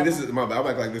 On what I mean, this is my bad.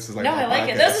 I'm like this is like no, my I like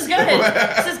podcast. it. This is good.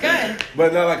 This is good.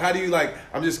 But no, like, how do you, like,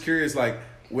 I'm just curious, like,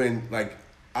 when, like,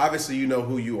 obviously you know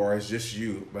who you are, it's just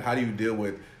you, but how do you deal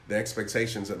with the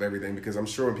expectations of everything? Because I'm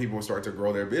sure when people start to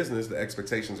grow their business, the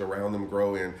expectations around them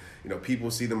grow, and, you know, people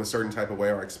see them a certain type of way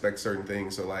or expect certain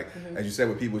things. So, like, as you said,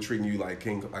 with people treating you like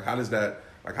king, like, how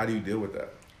do you deal with that?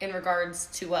 In regards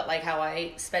to what, like how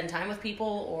I spend time with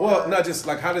people, or? Well, not just,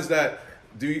 like, how does that,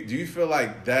 do you feel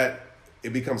like that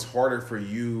it becomes harder for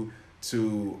you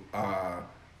to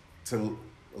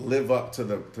live up to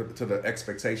the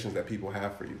expectations that people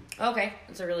have for you? Okay,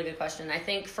 that's a really good question. I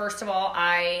think, first of all,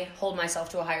 I hold myself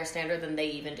to a higher standard than they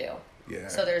even do. Yeah.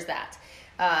 So there's that.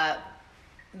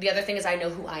 The other thing is, I know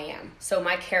who I am. So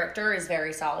my character is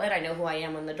very solid. I know who I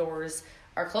am when the doors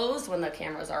are closed, when the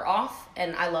cameras are off,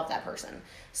 and I love that person.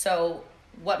 So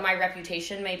what my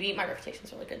reputation may be, my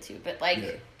reputation's really good too, but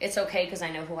like, it's okay because I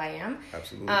know who I am.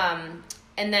 Absolutely.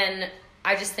 And then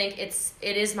I just think it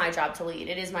is my job to lead.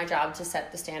 It is my job to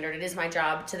set the standard. It is my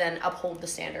job to then uphold the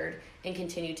standard and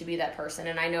continue to be that person.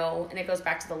 And I know, and it goes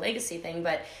back to the legacy thing,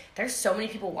 but there's so many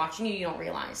people watching you don't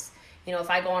realize. You know, if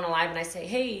I go on a live and I say,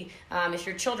 hey, if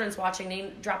your children's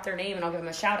watching, drop their name and I'll give them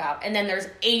a shout out. And then there's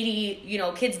 80, you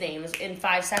know, kids' names in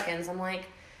 5 seconds. I'm like,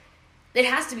 it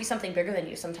has to be something bigger than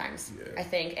you sometimes, Yeah. I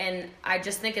think. And I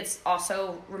just think it's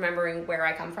also remembering where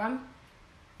I come from,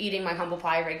 eating my humble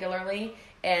pie regularly,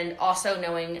 and also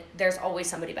knowing there's always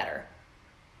somebody better.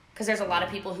 Because there's a lot of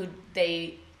people who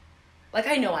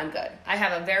I know I'm good. I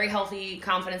have a very healthy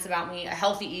confidence about me, a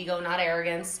healthy ego, not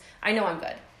arrogance. I know I'm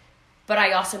good. But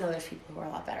I also know there's people who are a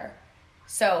lot better.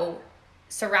 So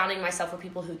surrounding myself with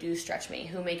people who do stretch me,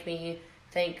 who make me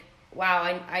think, wow,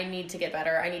 I need to get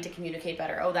better. I need to communicate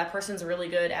better. Oh, that person's really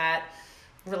good at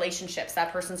relationships.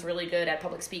 That person's really good at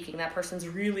public speaking. That person's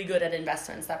really good at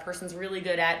investments. That person's really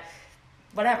good at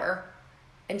whatever.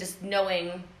 And just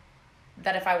knowing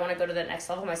that if I want to go to the next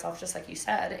level of myself, just like you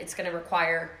said, it's going to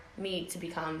require me to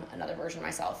become another version of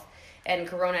myself. And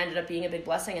Corona ended up being a big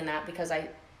blessing in that, because I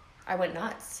went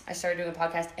nuts. I started doing a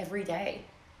podcast every day.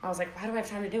 I was like, why do I have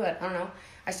time to do it? I don't know.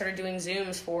 I started doing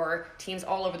Zooms for teams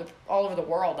all over the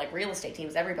world, like real estate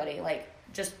teams, everybody, like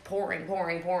just pouring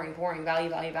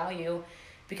value,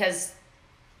 because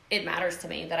it matters to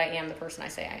me that I am the person I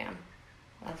say I am.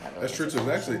 That's true too.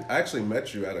 I actually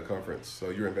met you at a conference, so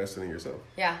you're investing in yourself.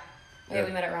 Yeah, we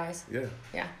met at Rise.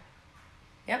 Yeah.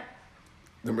 Yep.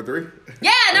 Number 3?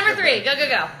 Yeah, number 3.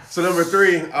 Go. So number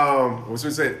 3, what we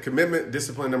said, commitment,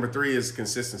 discipline. Number 3 is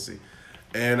consistency.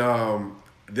 And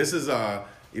this is,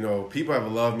 people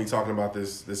have loved me talking about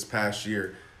this past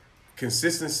year.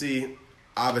 Consistency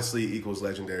obviously equals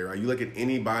legendary, right? You look at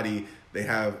anybody, they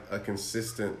have a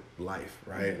consistent life,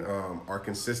 right? Mm-hmm. Our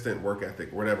consistent work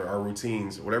ethic, whatever, our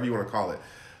routines, whatever you want to call it.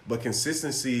 But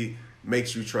consistency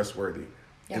makes you trustworthy.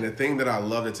 Yeah. And the thing that I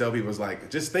love to tell people is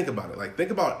just think about it.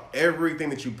 Think about everything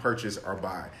that you purchase or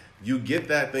buy. You get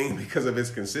that thing because of its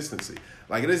consistency.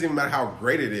 It doesn't even matter how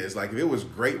great it is. If it was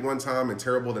great one time and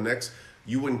terrible the next,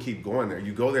 you wouldn't keep going there.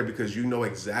 You go there because you know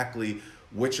exactly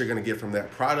what you're going to get from that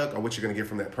product or what you're going to get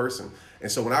from that person. And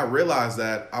so when I realized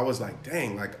that, I was like,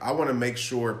 dang, I want to make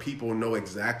sure people know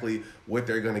exactly what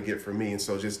they're going to get from me. And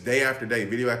so just day after day,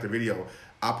 video after video,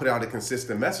 I put out a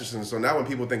consistent message. And so now when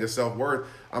people think of self-worth,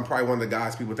 I'm probably one of the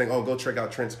guys people think, oh, go check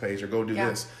out Trent's page or go do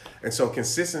this. And so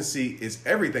consistency is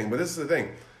everything. But this is the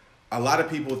thing. A lot of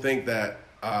people think that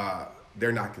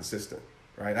they're not consistent.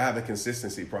 Right, I have a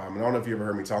consistency problem. And I don't know if you ever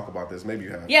heard me talk about this. Maybe you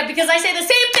have. Yeah, because I say the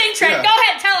same thing, Trent. Yeah. Go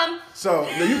ahead, tell him. So,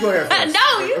 no, you go ahead first.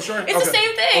 It's the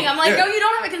same thing. I'm like, no, you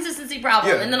don't have a consistency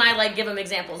problem. Yeah. And then I give them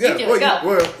examples. Yeah. You do.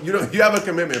 Go. You have a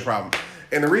commitment problem.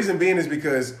 And the reason being is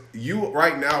because you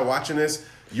right now watching this,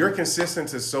 you're consistent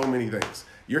to so many things.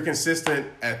 You're consistent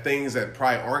at things that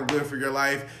probably aren't good for your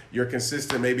life. You're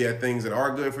consistent maybe at things that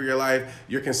are good for your life.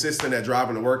 You're consistent at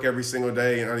driving to work every single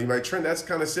day. And you're like, Trent, that's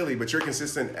kind of silly, but you're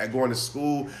consistent at going to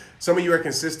school. Some of you are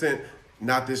consistent,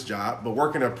 not this job, but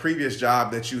working a previous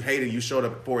job that you hated, you showed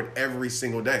up for it every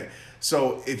single day.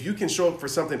 So if you can show up for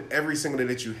something every single day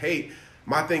that you hate,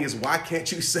 my thing is, why can't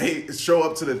you show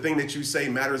up to the thing that you say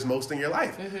matters most in your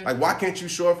life? Mm-hmm. Why can't you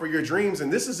show up for your dreams?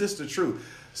 And this is just the truth.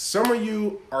 Some of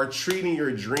you are treating your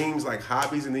dreams like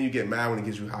hobbies, and then you get mad when it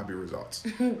gives you hobby results.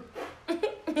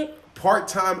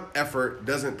 Part-time effort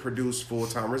doesn't produce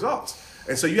full-time results.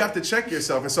 And so you have to check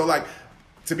yourself. And so,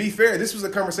 to be fair, this was a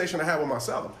conversation I had with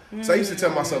myself. So I used to tell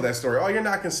myself that story. Oh, you're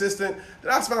not consistent.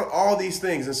 Then I found all these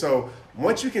things. And so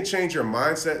once you can change your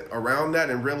mindset around that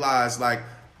and realize,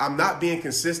 I'm not being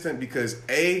consistent because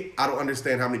A, I don't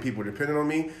understand how many people are dependent on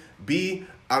me. B,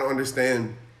 I don't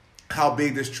understand how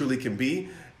big this truly can be.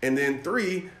 And then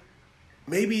 3,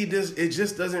 maybe it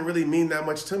just doesn't really mean that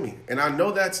much to me. And I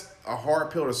know that's a hard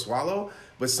pill to swallow,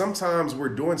 but sometimes we're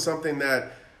doing something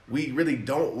that we really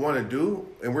don't want to do,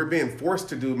 and we're being forced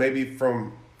to do maybe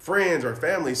from friends or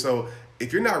family. So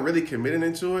if you're not really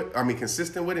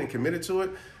consistent with it and committed to it,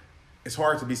 it's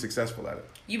hard to be successful at it.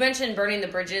 You mentioned burning the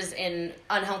bridges in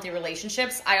unhealthy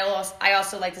relationships. I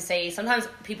also like to say sometimes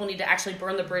people need to actually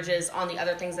burn the bridges on the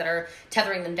other things that are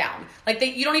tethering them down.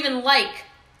 You don't even like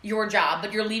your job,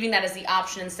 but you're leaving that as the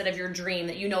option instead of your dream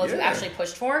that you actually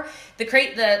pushed for.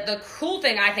 The cool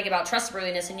thing I think about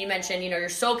trustworthiness, and you mentioned, you're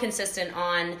so consistent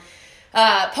on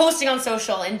posting on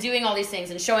social and doing all these things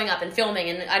and showing up and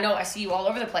filming, and I see you all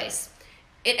over the place.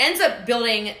 It ends up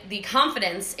building the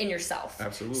confidence in yourself.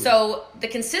 Absolutely. So the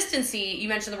consistency, you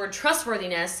mentioned the word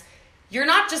trustworthiness. You're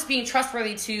not just being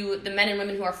trustworthy to the men and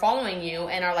women who are following you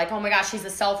and are like, oh my gosh, he's the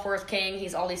self-worth king,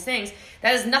 he's all these things.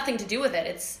 That has nothing to do with it.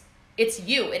 It's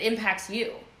you. It impacts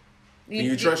you.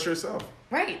 You trust yourself.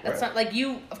 Right. That's not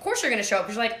you. Of course you're going to show up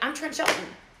because you're like, I'm Trent Shelton.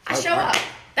 I show up.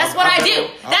 That's what I do.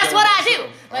 That's what I do.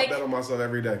 I bet on myself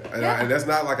every day. And that's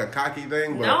not a cocky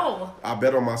thing, but no. I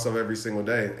bet on myself every single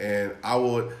day. And I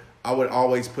would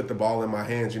always put the ball in my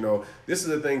hands. This is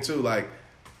the thing too.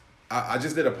 I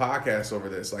just did a podcast over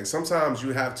this. Sometimes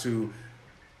you have to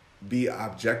be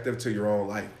objective to your own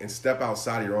life and step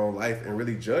outside of your own life and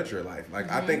really judge your life.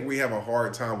 Like, I think we have a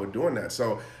hard time with doing that.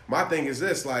 So my thing is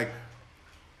this, like,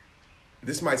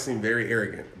 this might seem very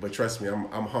arrogant, but trust me,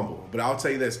 I'm humble. But I'll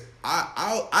tell you this,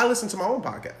 I listen to my own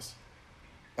podcast.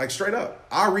 Like, straight up.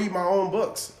 I read my own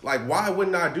books. Like, why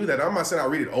wouldn't I do that? I'm not saying I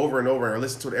read it over and over and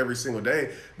listen to it every single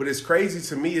day, but it's crazy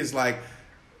to me is like,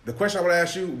 the question I want to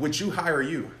ask you, would you hire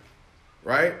you?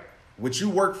 Right? Would you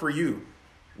work for you?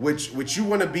 Would you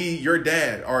want to be your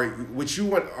dad, or would you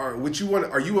want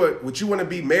to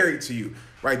be married to you?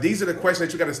 Right? These are the questions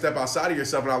that you got to step outside of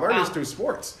yourself. And I learned this through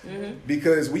sports,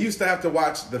 because we used to have to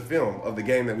watch the film of the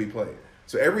game that we played.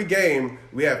 So every game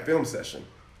we have film session.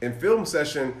 In film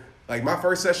session, like my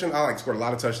first session, I scored a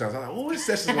lot of touchdowns. I'm like, oh, this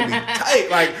session's gonna be tight.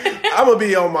 Like, I'm gonna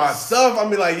be on my stuff. I'm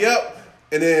gonna be like, yep.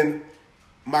 And then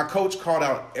my coach called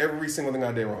out every single thing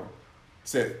I did wrong.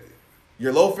 Said,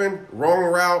 you're loafing, wrong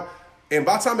route. And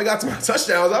by the time it got to my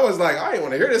touchdowns, I was like, I didn't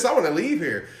want to hear this. I want to leave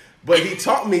here. But he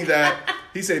taught me that.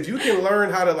 He said, if you can learn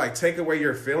how to take away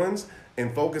your feelings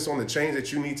and focus on the change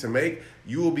that you need to make,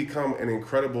 you will become an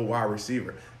incredible wide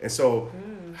receiver. And so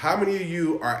how many of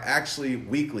you are actually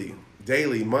weekly,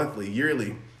 daily, monthly,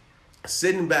 yearly,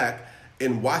 sitting back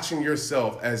and watching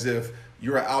yourself as if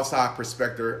you're an outside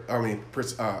perspective?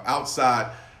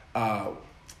 Outside,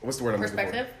 what's the word I'm looking for?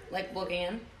 Perspective? Like looking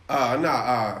in?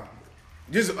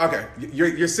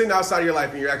 You're sitting outside of your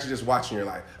life and you're actually just watching your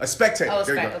life. A spectator. Oh,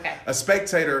 there you go. okay. A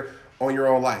spectator on your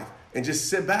own life, and just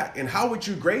sit back. And how would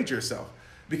you grade yourself?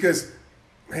 Because,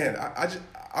 man, I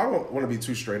don't want to be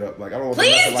too straight up. Like, I don't want.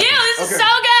 Please do. This is so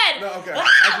good. No, okay.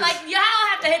 Like, y'all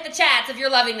have to hit the chats if you're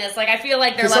loving this. Like, I feel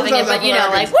like they're loving it, but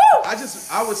woo. I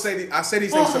say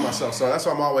these things to myself, so that's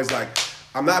why I'm always like,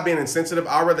 I'm not being insensitive.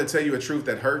 I'd rather tell you a truth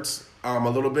that hurts a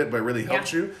little bit, but really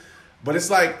helps you. But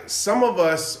it's like some of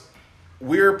us,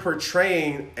 we're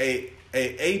portraying a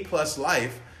plus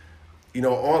life,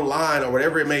 online or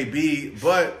whatever it may be,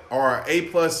 but or A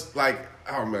plus, like,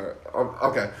 oh man,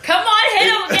 okay. Come on,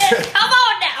 hit him again. Come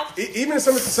on now. Even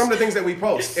some of the things that we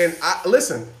post, and I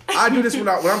do this when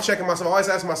I'm checking myself. I always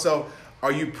ask myself,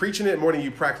 are you preaching it more than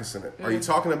you practicing it? Are you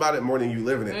talking about it more than you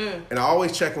living it? And I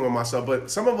always check in with myself.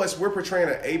 But some of us, we're portraying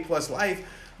an A plus life,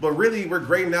 but really we're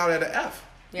grading out at an F.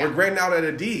 Yeah. We're grading out at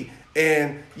a D.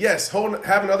 And yes,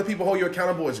 having other people hold you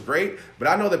accountable is great, but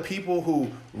I know the people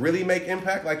who really make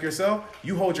impact, like yourself,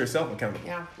 you hold yourself accountable.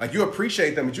 Yeah. Like, you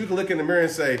appreciate them, but you can look in the mirror and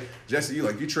say, Jesse,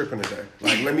 you tripping today.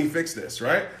 Like, let me fix this,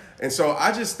 right? And so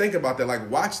I just think about that.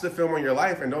 Like, watch the film on your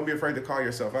life and don't be afraid to call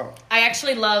yourself out. I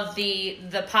actually love the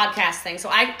podcast thing. So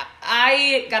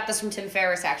I got this from Tim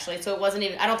Ferriss, actually. So it wasn't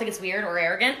even, I don't think it's weird or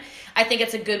arrogant. I think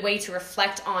it's a good way to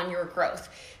reflect on your growth.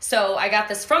 So I got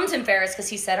this from Tim Ferriss because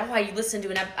he said, I listened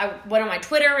to I went on my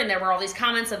Twitter and there were all these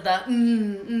comments of the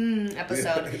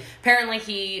episode. Apparently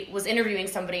he was interviewing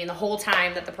somebody, and the whole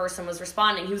time that the person was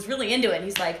responding, he was really into it. And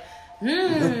he's like, People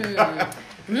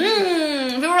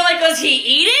were like, was he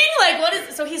eating? Like, what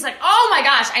is, so he's like, oh my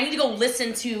gosh, I need to go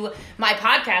listen to my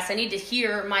podcast. I need to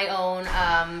hear my own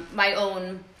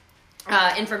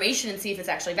information and see if it's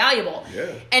actually valuable.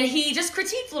 Yeah. And he just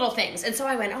critiqued little things. And so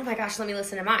I went, oh my gosh, let me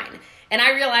listen to mine. And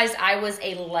I realized I was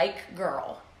a like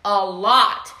girl a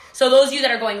lot. So those of you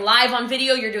that are going live on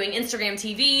video, you're doing Instagram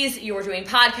TVs, you're doing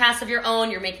podcasts of your own,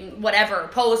 you're making whatever,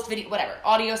 post, video, whatever,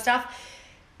 audio stuff.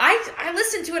 I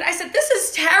listened to it. I said, this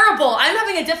is terrible. I'm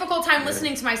having a difficult time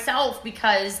listening to myself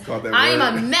because I'm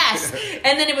a mess.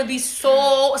 And then it would be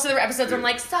so there were episodes where I'm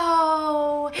like,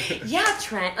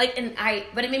 Trent.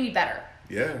 But it made me better.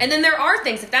 Yeah. And then there are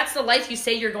things, if that's the life you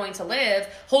say you're going to live,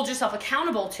 hold yourself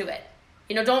accountable to it.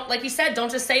 You know, don't, like you said, don't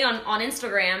just say on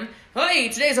Instagram, hey,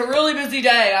 today's a really busy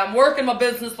day. I'm working my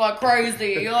business like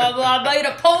crazy. I made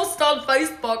a post on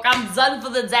Facebook. I'm done for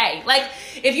the day. Like,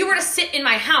 if you were to sit in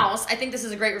my house, I think this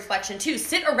is a great reflection too.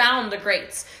 Sit around the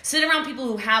greats. Sit around people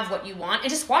who have what you want and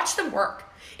just watch them work.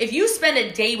 If you spend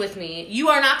a day with me, you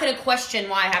are not going to question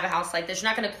why I have a house like this. You're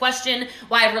not going to question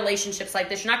why I have relationships like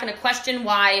this. You're not going to question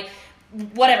why,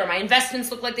 whatever, my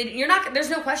investments look like they do. There's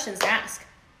no questions to ask.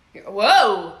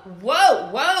 Whoa.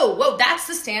 That's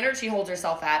the standard she holds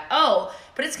herself at. Oh,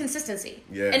 but it's consistency.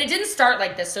 Yeah. And it didn't start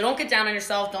like this, so don't get down on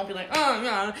yourself. Don't be like, oh,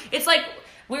 yeah. It's like,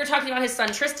 we were talking about his son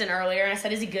Tristan earlier, and I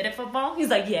said, is he good at football? He's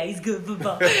like, yeah, he's good at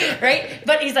football. Right?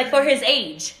 But he's like, for his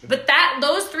age. But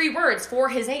those 3 words, for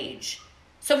his age.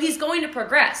 So he's going to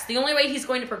progress. The only way he's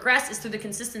going to progress is through the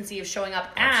consistency of showing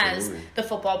up as the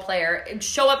football player.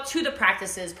 Show up to the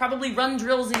practices. Probably run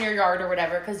drills in your yard or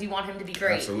whatever because you want him to be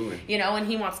great. Absolutely. You know, and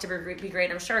he wants to be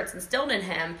great. I'm sure it's instilled in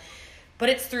him. But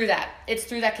it's through that. It's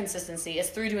through that consistency. It's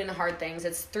through doing the hard things.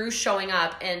 It's through showing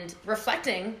up and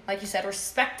reflecting, like you said, or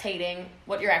spectating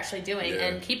what you're actually doing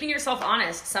and keeping yourself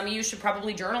honest. Some of you should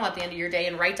probably journal at the end of your day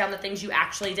and write down the things you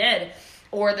actually did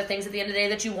or the things at the end of the day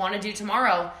that you want to do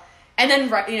tomorrow. And then,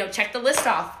 check the list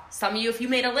off. Some of you, if you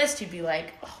made a list, you'd be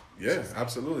like, oh, yeah,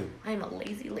 absolutely. I'm a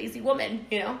lazy, lazy woman,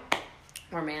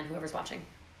 or man, whoever's watching.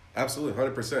 Absolutely,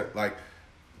 100%. Like,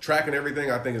 tracking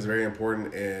everything, I think, is very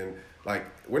important. And, like,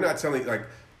 we're not telling, like,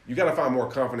 you got to find more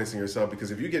confidence in yourself, because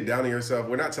if you get down on yourself,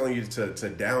 we're not telling you to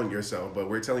down yourself, but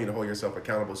we're telling you to hold yourself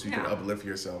accountable so you can uplift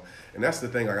yourself. And that's the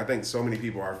thing. Like, I think so many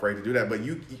people are afraid to do that, but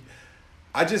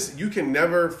you can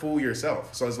never fool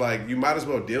yourself. So it's like, you might as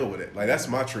well deal with it. Like, that's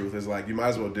my truth. It's like, you might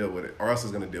as well deal with it, or else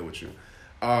it's going to deal with you.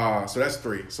 So that's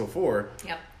 3. So 4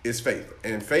 is faith.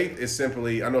 And faith is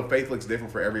simply, I know faith looks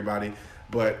different for everybody,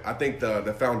 but I think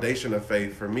the foundation of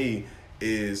faith for me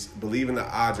is believing the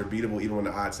odds are beatable even when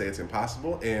the odds say it's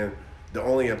impossible. And the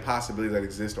only impossibilities that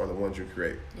exist are the ones you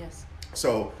create. Yes.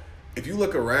 So if you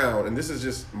look around, and this is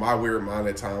just my weird mind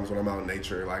at times when I'm out in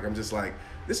nature, like, I'm just like,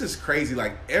 this is crazy.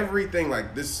 Like, everything,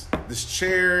 like this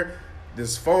chair,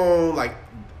 this phone, like,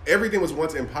 everything was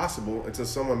once impossible until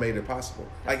someone made it possible.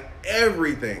 Like,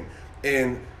 everything.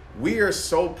 And we are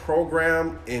so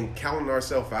programmed in counting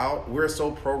ourselves out. We're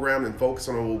so programmed and focused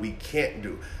on what we can't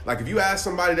do. Like, if you ask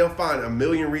somebody, they'll find a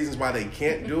million reasons why they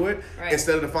can't do it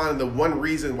instead of finding the one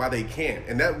reason why they can.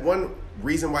 And that one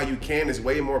reason why you can is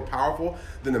way more powerful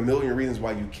than a million reasons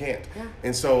why you can't. Yeah.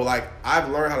 And so, like, I've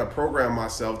learned how to program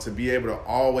myself to be able to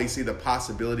always see the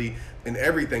possibility in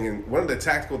everything. And one of the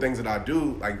tactical things that I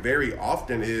do, like, very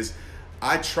often is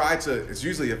I try to, it's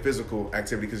usually a physical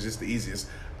activity because it's just the easiest.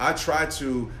 I try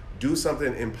to do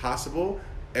something impossible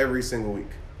every single week.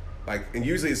 Like, and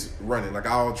usually it's running. Like,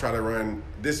 I'll try to run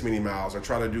this many miles or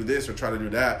try to do this or try to do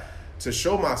that to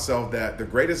show myself that the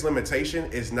greatest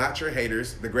limitation is not your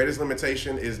haters. The greatest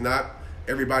limitation is not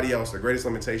everybody else. The greatest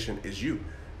limitation is you.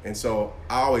 And so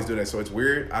I always do that. So it's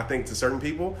weird, I think, to certain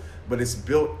people, but it's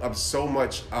built up so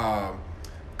much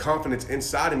confidence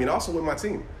inside of me and also with my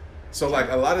team. So, like,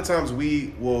 a lot of times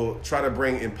we will try to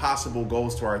bring impossible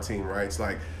goals to our team, right? It's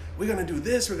like, we're going to do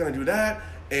this, we're going to do that.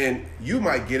 And you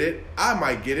might get it, I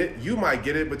might get it, you might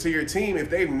get it. But to your team, if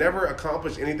they've never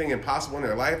accomplished anything impossible in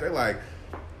their life, they're like,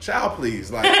 child,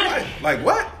 please. Like, like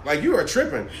what? Like, you are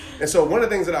tripping. And so one of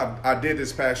the things that I did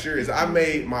this past year is I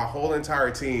made my whole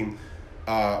entire team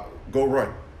go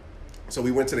run. So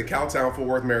we went to the Cowtown Fort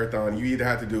Worth Marathon. You either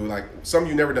have to do, like, some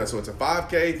you never done. So it's a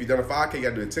 5K. If you've done a 5K, you got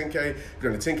to do a 10K. If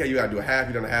you've done a 10K, you got to do a half. If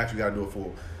you've done a half, you got to do a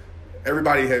full.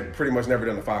 Everybody had pretty much never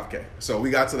done a 5K. So we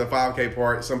got to the 5K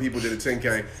part. Some people did a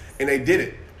 10K, and they did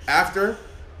it. After,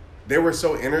 they were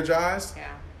so energized. Yeah.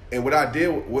 And what I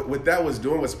did, what that was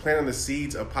doing was planting the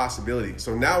seeds of possibility.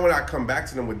 So now when I come back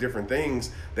to them with different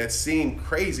things that seem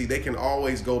crazy, they can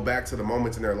always go back to the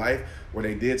moments in their life where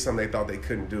they did something they thought they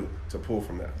couldn't do to pull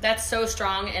from that. That's so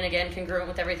strong, and again, congruent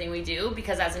with everything we do,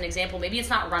 because as an example, maybe it's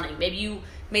not running. Maybe you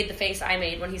made the face I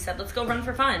made when he said, let's go run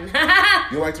for fun.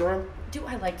 You like to run? Do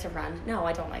I like to run? No,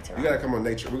 I don't like to run. You gotta come on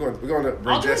nature. We're going to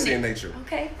bring Jesse in nature.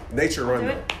 Okay. Nature run.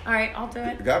 All right, I'll do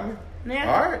it. You got me?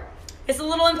 Yeah. All right. It's a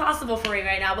little impossible for me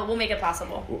right now, but we'll make it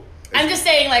possible. Well, I'm just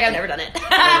saying, like, I've never done it.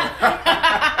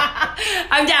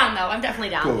 I'm down, though. I'm definitely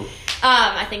down. Cool.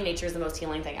 I think nature is the most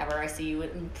healing thing ever. I see you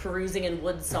perusing in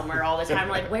woods somewhere all the time. I'm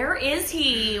like, where is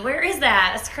he? Where is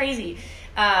that? That's crazy.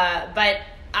 But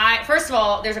first of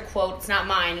all, there's a quote. It's not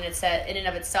mine, and it said, in and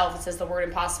of itself, it says the word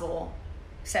impossible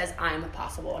says I'm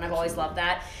possible, and I've always loved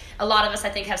that. A lot of us, I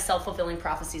think, have self-fulfilling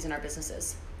prophecies in our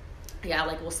businesses. Yeah,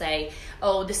 like we'll say,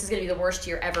 oh, this is going to be the worst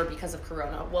year ever because of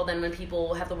Corona. Well, then when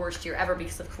people have the worst year ever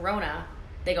because of Corona,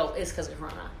 they go, it's because of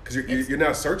Corona. Because you're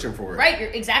not searching for it. Right,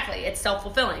 exactly. It's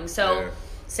self-fulfilling. So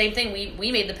same thing,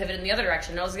 we made the pivot in the other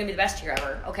direction. No, this is going to be the best year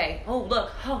ever. Okay, oh,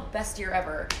 look, best year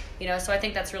ever. So I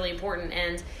think that's really important.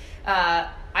 And I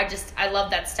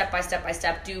love that step by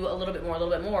step, do a little bit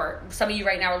more. Some of you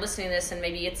right now are listening to this, and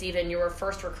maybe it's even your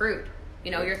first recruit.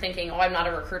 You're thinking, oh, I'm not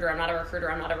a recruiter. I don't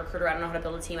know how to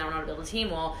build a team.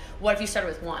 Well, what if you started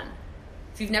with one?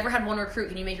 If you've never had one recruit,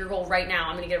 can you make your goal right now?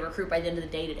 I'm going to get a recruit by the end of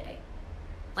the day today.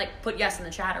 Like, put yes in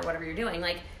the chat or whatever you're doing.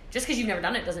 Like, just because you've never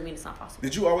done it doesn't mean it's not possible.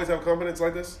 Did you always have confidence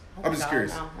like this? I'm just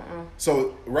curious. No.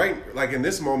 So, right, like in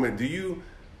this moment,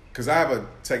 because I have a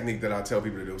technique that I tell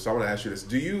people to do, so I want to ask you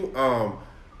this.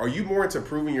 Are you more into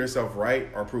proving yourself right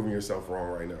or proving yourself wrong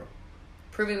right now?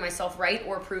 Proving myself right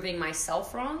or proving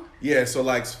myself wrong? Yeah, so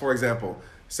like, for example,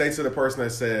 say to the person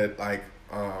that said, like,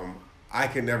 I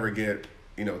can never get,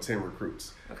 10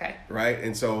 recruits. Okay. Right?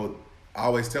 And so I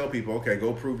always tell people, okay,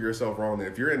 go prove yourself wrong. And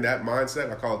if you're in that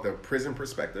mindset, I call it the prison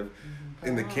perspective.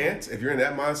 In the can't, if you're in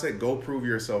that mindset, go prove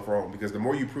yourself wrong, because the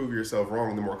more you prove yourself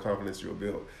wrong, the more confidence you'll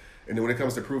build. And then when it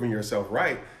comes to proving yourself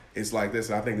right, it's like this.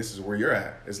 And I think this is where you're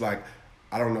at. It's like,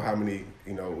 I don't know how many,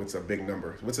 what's a big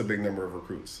number? What's a big number of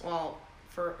recruits? Well,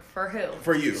 for who?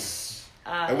 For you.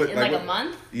 In like a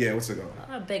month? Yeah, what's it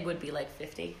going? Big would be like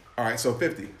 50. All right, so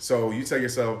 50. So you tell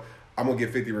yourself, I'm going to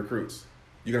get 50 recruits.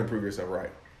 You're going to prove yourself right.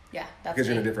 Yeah, that's because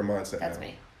me. you're in a different mindset That's now.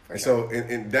 me. And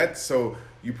sure. so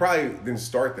you probably didn't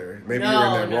start there. Maybe you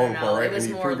were in that wrong part, right? And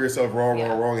you prove yourself wrong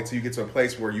until you get to a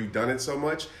place where you've done it so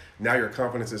much. Now your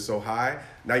confidence is so high.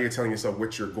 Now you're telling yourself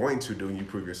what you're going to do, and you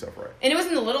prove yourself right. And it was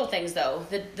in the little things, though.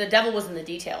 The devil was in the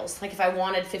details. Like, if I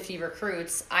wanted 50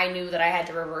 recruits, I knew that I had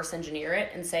to reverse engineer it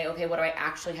and say, okay, what do I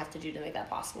actually have to do to make that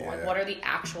possible? Yeah. Like, what are the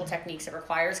actual techniques it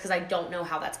requires? Because I don't know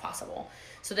how that's possible.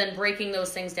 So then breaking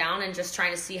those things down and just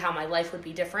trying to see how my life would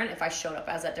be different if I showed up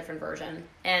as that different version.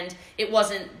 And it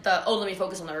wasn't let me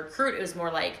focus on the recruit. It was more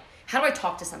like, how do I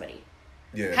talk to somebody?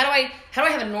 Yeah. How do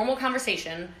I have a normal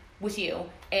conversation with you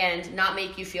and not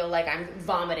make you feel like I'm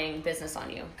vomiting business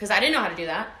on you? Because I didn't know how to do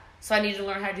that. So I needed to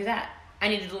learn how to do that. I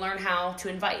needed to learn how to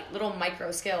invite. Little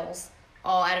micro skills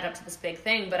all added up to this big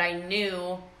thing. But I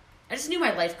just knew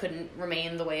my life couldn't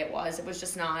remain the way it was. It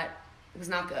was not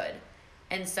good.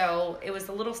 And so it was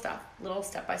the little stuff, little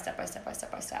step by step by step by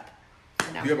step by step. Do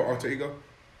you have an alter ego?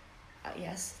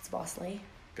 Yes, it's Boss Lee.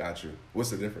 Got you. What's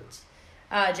the difference?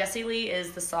 Jessie Lee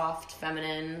is the soft,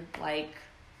 feminine, like,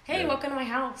 hey, welcome to my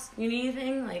house. You need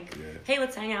anything? Like, hey,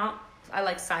 let's hang out. I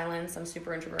like silence. I'm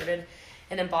super introverted.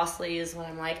 And then Boss Lee is when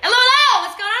I'm like, hello,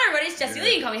 what's going on, everybody? It's Jessie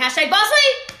Lee. You can call me #Boss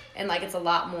Lee. And like, it's a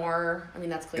lot more. I mean,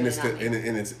 that's clearly not me.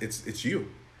 And it's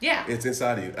you. Yeah. It's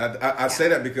inside of you. I say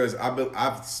that because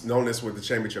I've known this with the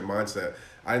championship mindset.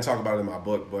 I didn't talk about it in my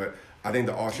book, but I think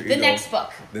the alter ego. The next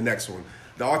book. The next one.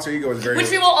 The alter ego is very. Which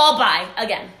we will all buy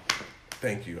again.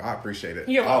 Thank you. I appreciate it.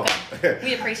 You're welcome.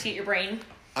 We appreciate your brain.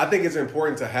 I think it's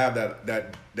important to have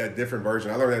that different version.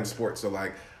 I learned that in sports. So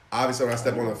like, obviously when I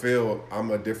step on the field,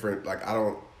 I'm a different, like,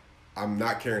 I'm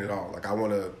not caring at all. Like,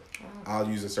 I'll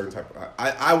use a certain type of,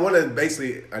 I want to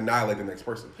basically annihilate the next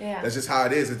person. Yeah. That's just how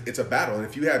it is. It's a battle. And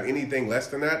if you have anything less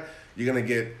than that, you're going to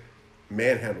get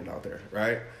manhandled out there,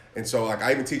 right? And so, like,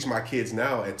 I even teach my kids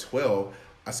now at 12,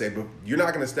 I say, but you're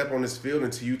not going to step on this field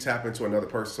until you tap into another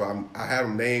person. So I have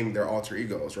them name their alter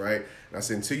egos, right? And I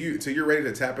said, until you're ready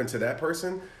to tap into that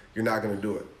person, you're not going to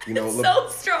do it. It's so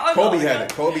strong. Kobe had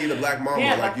it. Kobe, the Black Mamba.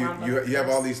 Yeah, like you have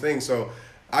all these things. So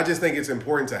I just think it's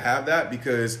important to have that,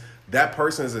 because that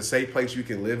person is a safe place you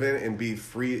can live in and be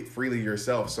freely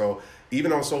yourself. So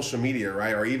even on social media,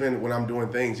 right, or even when I'm doing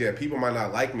things, people might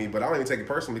not like me, but I don't even take it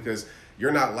personally, because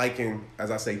you're not liking,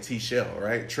 as I say, T-Shell,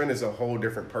 right? Trent is a whole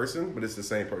different person, but it's the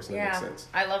same person. Yeah, that makes sense.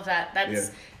 I love that.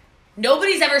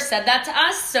 Nobody's ever said that to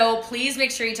us, so please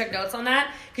make sure you took notes on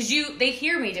that, because they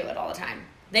hear me do it all the time.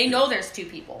 They know there's two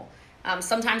people.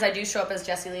 Sometimes I do show up as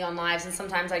Jessie Lee on lives, and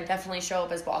sometimes I definitely show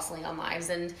up as Boss Lee on lives,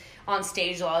 and on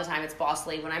stage a lot of the time it's Boss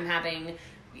Lee when I'm having,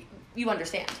 you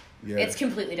understand. Yeah. It's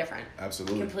completely different.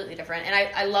 Absolutely. Completely different. And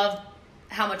I love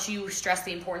how much you stress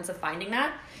the importance of finding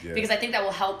that, because I think that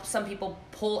will help some people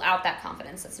pull out that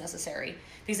confidence that's necessary,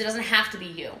 because it doesn't have to be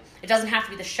you. It doesn't have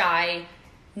to be the shy,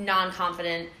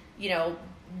 non-confident,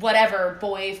 whatever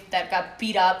boy that got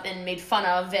beat up and made fun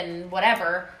of and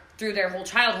whatever through their whole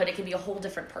childhood. It can be a whole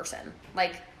different person,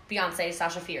 like Beyonce,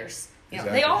 Sasha Fierce.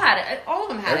 Exactly. They all had it. All of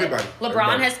them had Everybody. it.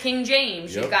 LeBron has King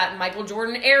James. Yep. You've got Michael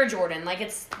Jordan, Air Jordan. Like,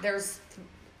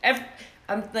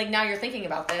 I'm like, now you're thinking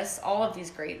about this. All of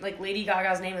these great, like, Lady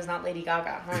Gaga's name is not Lady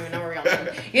Gaga. I don't even know where we're going.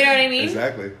 You know what I mean?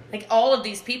 Exactly. Like, all of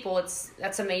these people,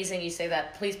 that's amazing you say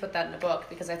that. Please put that in a book,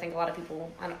 because I think a lot of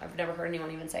people, I've never heard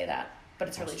anyone even say that, but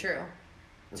it's really true.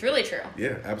 It's really true.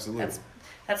 Yeah, absolutely.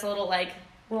 That's a little, like,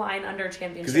 line under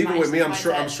championship. Because even with me, I'm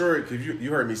sure if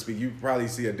you heard me speak, you probably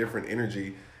see a different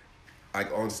energy, like,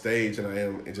 on stage than I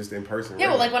am just in person. Yeah,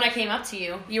 right? Well, like, when I came up to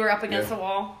you, you were up against the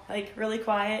wall, like, really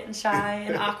quiet and shy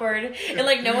and awkward, and,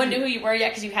 like, no one knew who you were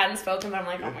yet because you hadn't spoken, but I'm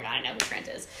like, oh my God, I know who Trent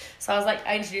is. So I was like,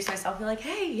 I introduced myself, and you're like,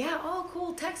 hey, yeah, oh,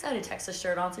 cool, Texas. I had a Texas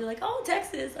shirt on, so you're like, oh,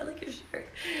 Texas, I like your shirt.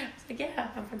 I was like, yeah,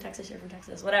 I'm from Texas, you're from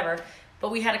Texas, whatever.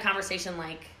 But we had a conversation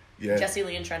like Jessie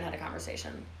Lee and Trent had a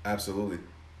conversation. Absolutely.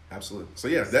 So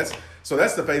yeah, that's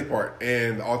the faith part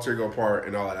and the alter ego part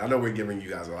and all that. I know we're giving you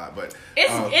guys a lot, but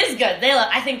it's good.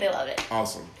 I think they love it.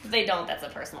 Awesome. If they don't, that's a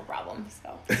personal problem.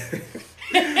 So.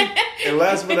 And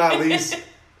last but not least,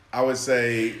 I would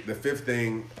say the fifth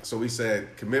thing. So we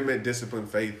said commitment, discipline,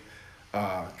 faith,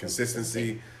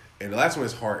 consistency, and the last one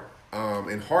is heart.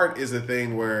 And heart is the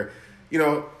thing where,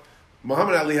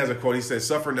 Muhammad Ali has a quote. He says,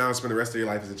 "Suffer now and spend the rest of your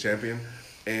life as a champion."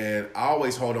 And I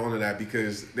always hold on to that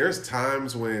because there's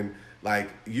times when like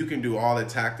you can do all the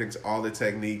tactics, all the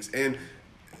techniques, and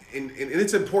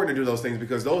it's important to do those things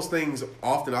because those things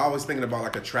often, I always thinking about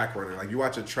like a track runner. Like you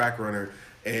watch a track runner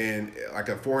and like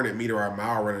a 400 meter or a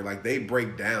mile runner, like they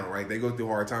break down, right? They go through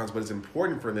hard times, but it's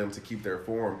important for them to keep their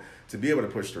form to be able to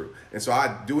push through. And so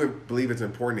I do believe it's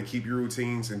important to keep your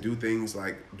routines and do things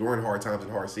like during hard times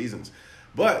and hard seasons.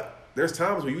 But there's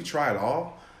times where you try it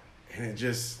all and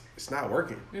it's not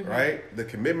working, right? The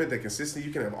commitment, the consistency,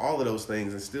 you can have all of those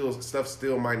things and stuff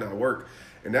still might not work.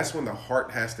 And that's when the heart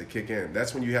has to kick in.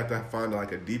 That's when you have to find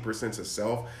like a deeper sense of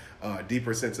self, a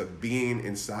deeper sense of being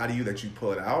inside of you that you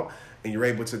pull it out and you're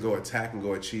able to go attack and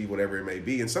go achieve whatever it may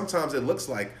be. And sometimes it looks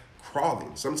like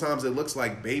crawling. Sometimes it looks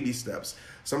like baby steps.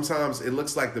 Sometimes it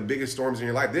looks like the biggest storms in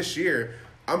your life. This year,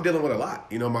 I'm dealing with a lot.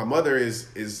 You know, my mother is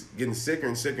getting sicker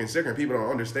and sicker and sicker, and people don't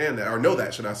understand that or know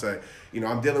that, should I say. You know,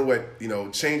 I'm dealing with, you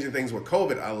know, changing things with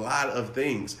COVID, a lot of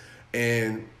things.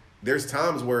 And there's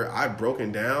times where I've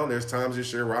broken down. There's times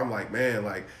this year where I'm like, man,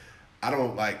 like,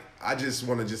 I just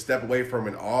want to just step away from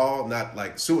it all, not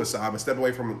like suicide, but step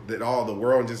away from it all, the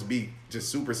world, and just be just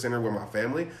super centered with my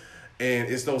family. And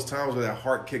it's those times where that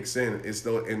heart kicks in.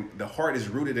 And the heart is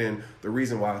rooted in the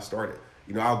reason why I started.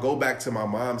 You know, I'll go back to my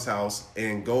mom's house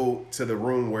and go to the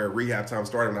room where rehab time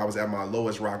started when I was at my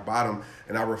lowest rock bottom,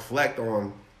 and I reflect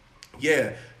on,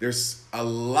 yeah, there's a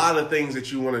lot of things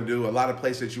that you want to do, a lot of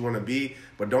places that you want to be,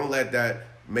 but don't let that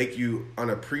make you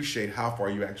unappreciate how far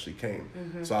you actually came.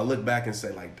 So I look back and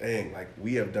say, like, dang, like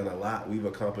we have done a lot, we've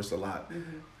accomplished a lot.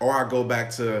 Or I go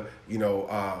back to, you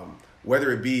know,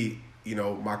 whether it be, you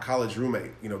know, my college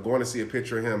roommate, you know, going to see a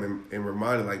picture of him and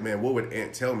reminding, like, man, what would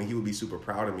Aunt tell me? He would be super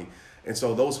proud of me. And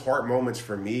so those heart moments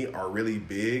for me are really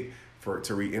big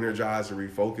to re-energize and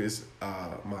refocus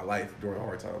my life during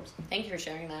hard times. Thank you for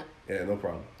sharing that. Yeah, no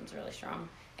problem. It's really strong.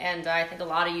 And I think a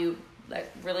lot of you, like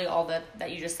really all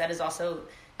that you just said is also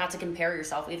not to compare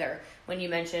yourself either. When you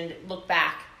mentioned look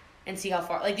back and see how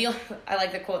far, like I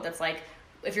like the quote that's like,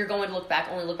 if you're going to look back,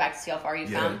 only look back to see how far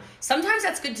you've come. Sometimes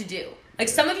that's good to do. Like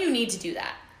some of you need to do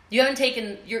that. You haven't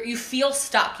you feel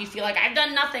stuck. You feel like I've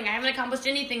done nothing. I haven't accomplished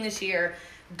anything this year.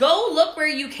 Go look where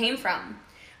you came from.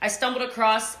 I stumbled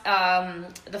across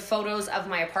the photos of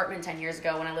my apartment 10 years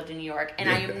ago when I lived in New York, and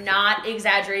I am not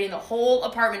exaggerating. The whole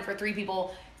apartment for 3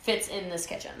 people fits in this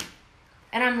kitchen.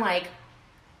 And I'm like,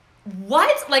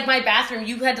 what? Like my bathroom,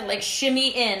 you had to like shimmy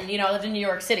in, you know, I lived in New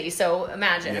York City, so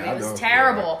imagine. I mean, it was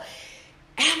terrible.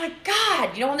 Yeah. And I'm like,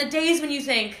 God, you know, on the days when you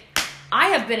think, I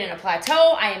have been in a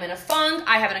plateau, I am in a funk,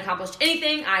 I haven't accomplished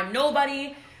anything, I'm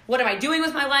nobody, what am I doing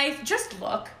with my life? Just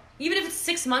look. Even if it's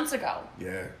 6 months ago.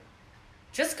 Yeah.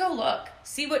 Just go look.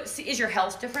 See, is your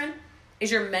health different?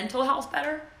 Is your mental health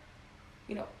better?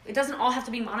 You know, it doesn't all have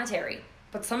to be monetary,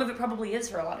 but some of it probably is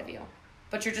for a lot of you.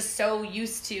 But you're just so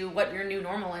used to what your new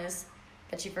normal is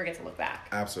that you forget to look back.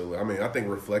 Absolutely. I mean, I think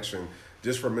reflection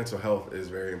just for mental health is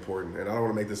very important. And I don't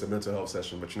want to make this a mental health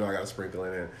session, but you know I got to sprinkle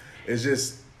it in. It's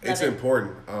just, it's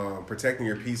important. Protecting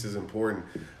your peace is important.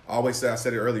 I always say, I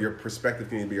said it earlier, your perspective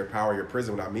can be your power, your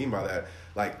prison. What I mean by that,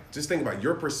 like, just think about it.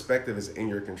 Your perspective is in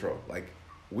your control. Like,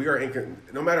 we are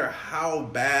no matter how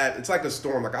bad, it's like a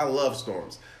storm. Like, I love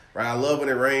storms, right? I love when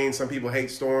it rains. Some people hate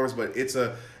storms, but it's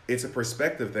a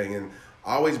perspective thing. And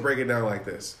I always break it down like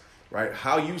this, right?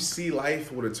 How you see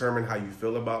life will determine how you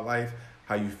feel about life.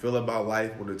 How you feel about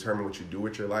life will determine what you do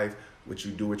with your life. What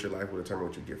you do with your life will determine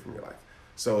what you get from your life.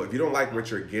 So if you don't like what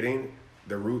you're getting,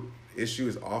 the root issue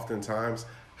is oftentimes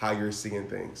how you're seeing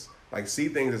things. Like, see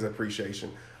things as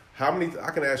appreciation.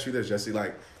 I can ask you this, Jesse,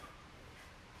 like,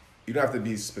 you don't have to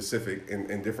be specific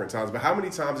in different times, but how many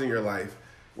times in your life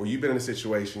where you've been in a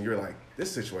situation, you're like,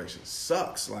 this situation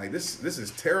sucks. Like, this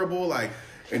is terrible. Like,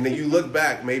 and then you look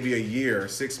back maybe a year,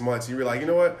 6 months, and you're like, you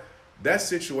know what? That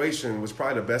situation was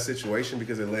probably the best situation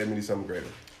because it led me to something greater.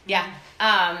 Yeah.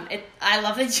 I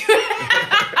love that you...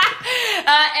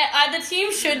 the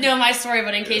team should know my story,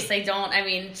 but in case they don't, I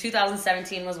mean,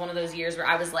 2017 was one of those years where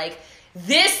I was like,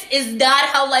 this is not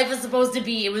how life is supposed to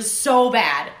be. It was so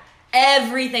bad.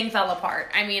 Everything fell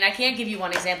apart. I mean, I can't give you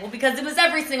one example because it was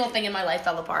every single thing in my life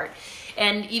fell apart.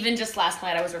 And even just last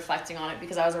night, I was reflecting on it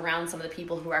because I was around some of the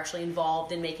people who were actually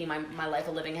involved in making my life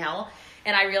a living hell.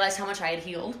 And I realized how much I had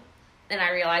healed. And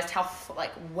I realized how,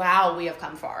 wow, we have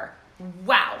come far.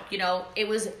 Wow. You know, it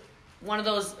was one of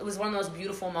those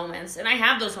beautiful moments. And I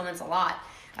have those moments a lot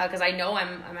because I know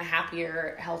I'm a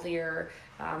happier, healthier,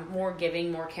 more giving,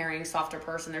 more caring, softer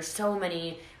person. There's so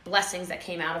many blessings that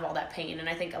came out of all that pain. And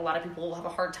I think a lot of people will have a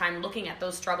hard time looking at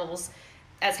those struggles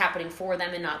as happening for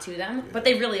them and not to them. But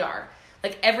they really are.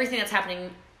 Like, everything that's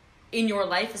happening in your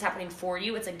life is happening for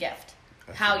you. It's a gift.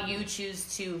 How you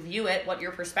choose to view it, what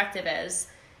your perspective is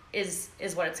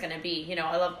what it's going to be. You know,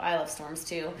 I love storms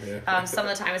too. Yeah. Some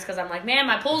of the time it's because I'm like, man,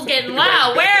 my pool's getting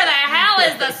low. Where the hell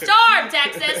is the storm,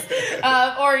 Texas?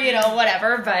 Or, you know,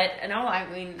 whatever. But no, I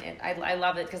mean, I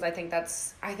love it because I think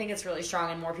it's really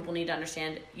strong, and more people need to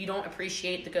understand you don't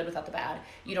appreciate the good without the bad.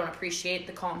 You don't appreciate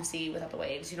the calm sea without the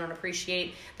waves. You don't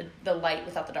appreciate the light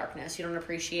without the darkness. You don't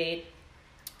appreciate,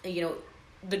 you know,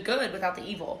 the good without the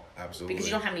evil. Absolutely. Because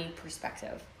you don't have any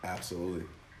perspective. Absolutely.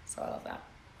 So I love that.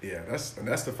 Yeah, that's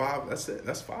the 5. That's it.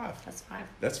 That's 5.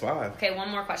 That's 5. Okay, one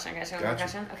more question. One more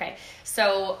question. Okay,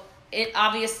 so it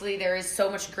obviously there is so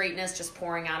much greatness just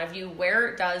pouring out of you.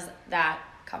 Where does that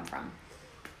come from?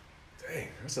 Dang,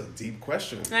 that's a deep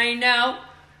question. I know.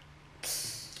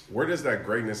 Where does that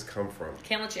greatness come from?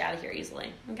 Can't let you out of here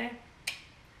easily. Okay.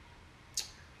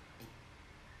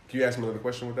 Can you ask me another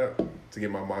question with that to get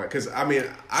my mind? Because I mean,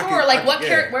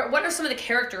 what are some of the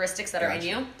characteristics that are in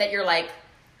you that you're like,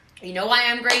 you know why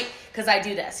I'm great? Because I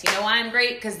do this. You know why I'm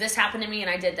great? Because this happened to me and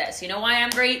I did this. You know why I'm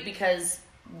great? Because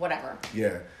whatever.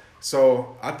 Yeah.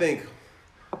 So I think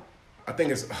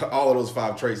it's all of those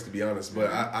 5 traits, to be honest.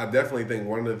 But I definitely think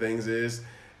one of the things is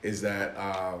that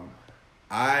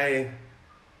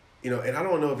you know, and I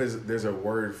don't know if there's a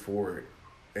word for it.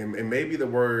 And maybe the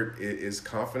word is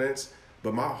confidence.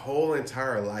 But my whole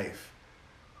entire life,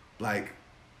 like,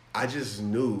 I just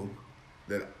knew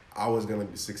that I was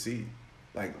going to succeed.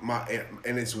 Like,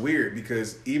 and it's weird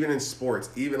because even in sports,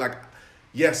 even like,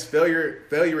 yes, failure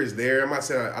is there. I'm not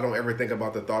saying I don't ever think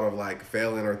about the thought of like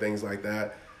failing or things like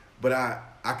that. But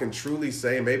I can truly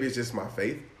say, maybe it's just my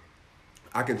faith.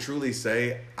 I can truly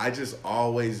say, I just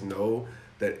always know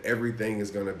that everything is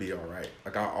going to be all right.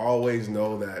 Like, I always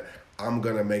know that I'm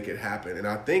going to make it happen. And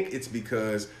I think it's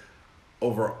because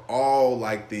over all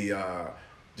like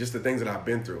just the things that I've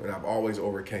been through, and I've always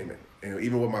overcame it. And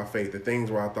even with my faith, the things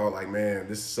where I thought like, man,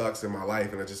 this sucks in my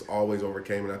life, and I just always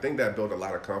overcame it. I think that built a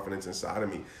lot of confidence inside of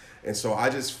me. And so I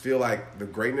just feel like the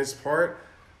greatness part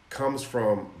comes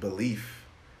from belief.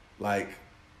 Like,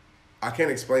 I can't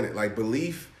explain it. Like,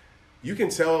 belief, you can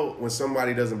tell when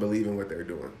somebody doesn't believe in what they're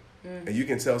doing. And you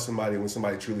can tell somebody when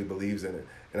somebody truly believes in it.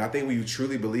 And I think when you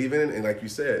truly believe in it, and like you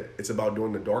said, it's about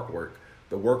doing the dark work,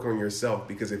 the work on yourself.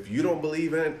 Because if you don't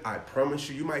believe in it, I promise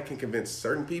you might can convince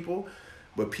certain people,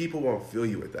 but people won't feel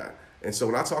you with that. And so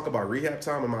when I talk about rehab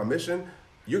time and my mission,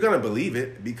 you're going to believe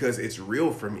it because it's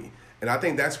real for me. And I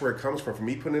think that's where it comes from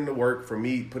me putting in the work, for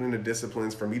me putting in the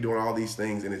disciplines, for me doing all these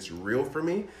things, and it's real for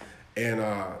me. And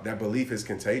that belief is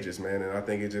contagious, man. And I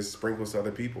think it just sprinkles to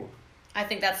other people. I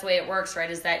think that's the way it works,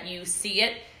 right? Is that you see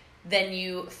it, then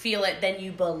you feel it, then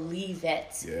you believe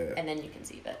it, and then you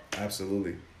conceive it.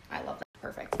 Absolutely. I love that.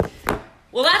 Perfect.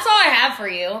 Well, that's all I have for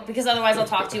you, because otherwise I'll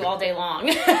talk to you all day long.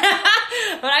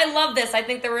 But I love this. I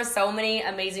think there were so many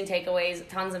amazing takeaways,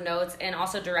 tons of notes, and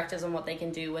also directives on what they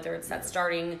can do, whether it's that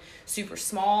starting super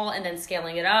small and then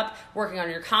scaling it up, working on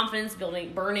your confidence,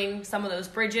 burning some of those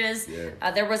bridges.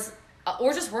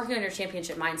 Or just working on your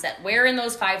championship mindset. Where in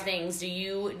those 5 things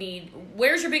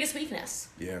where's your biggest weakness?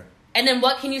 Yeah. And then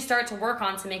what can you start to work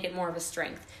on to make it more of a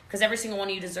strength? Because every single one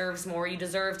of you deserves more. You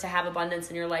deserve to have abundance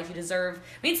in your life. You deserve.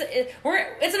 I mean, we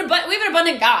have an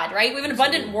abundant God, right? We have an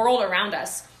abundant world around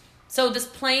us. So this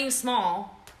playing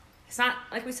small, it's not,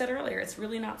 like we said earlier, it's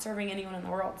really not serving anyone in the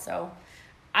world. So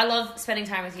I love spending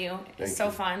time with you. It's so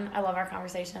fun. I love our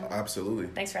conversation. Absolutely.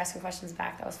 Thanks for asking questions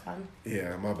back. That was fun.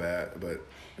 Yeah, my bad, but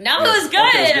no, it was good.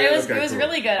 Okay, it was cool.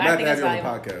 really good. I think it's valuable.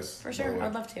 Podcast, for sure.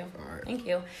 I'd love to. All right. Thank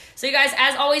you. So you guys,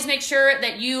 as always, make sure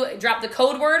that you drop the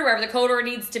code word wherever the code word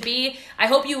needs to be. I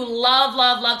hope you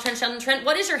love Trent Shelton. Trent,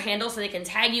 what is your handle so they can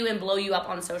tag you and blow you up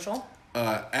on social?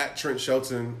 At Trent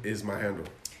Shelton is my handle.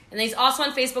 And he's also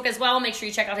on Facebook as well. Make sure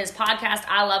you check out his podcast.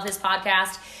 I love his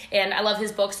podcast. And I love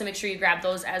his books, so make sure you grab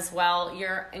those as well.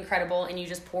 You're incredible, and you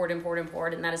just poured and poured and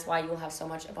poured, and that is why you will have so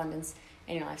much abundance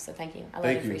in your life. So thank you. I love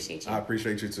and appreciate you. I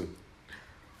appreciate you too.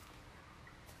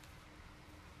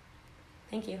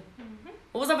 Thank you. Mm-hmm.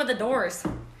 What was up with the doors?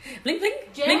 Blink,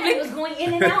 blink. Jen blink, blink. was going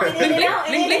in and out, and in and out,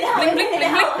 and in and out, and in and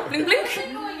out. Blink,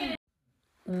 blink.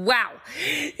 Wow.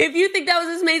 If you think that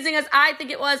was as amazing as I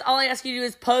think it was, all I ask you to do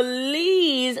is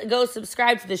please go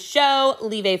subscribe to the show,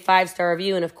 leave a 5-star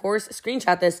review, and of course,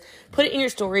 screenshot this, put it in your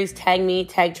stories, tag me,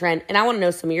 tag Trent, and I want to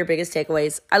know some of your biggest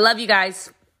takeaways. I love you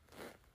guys.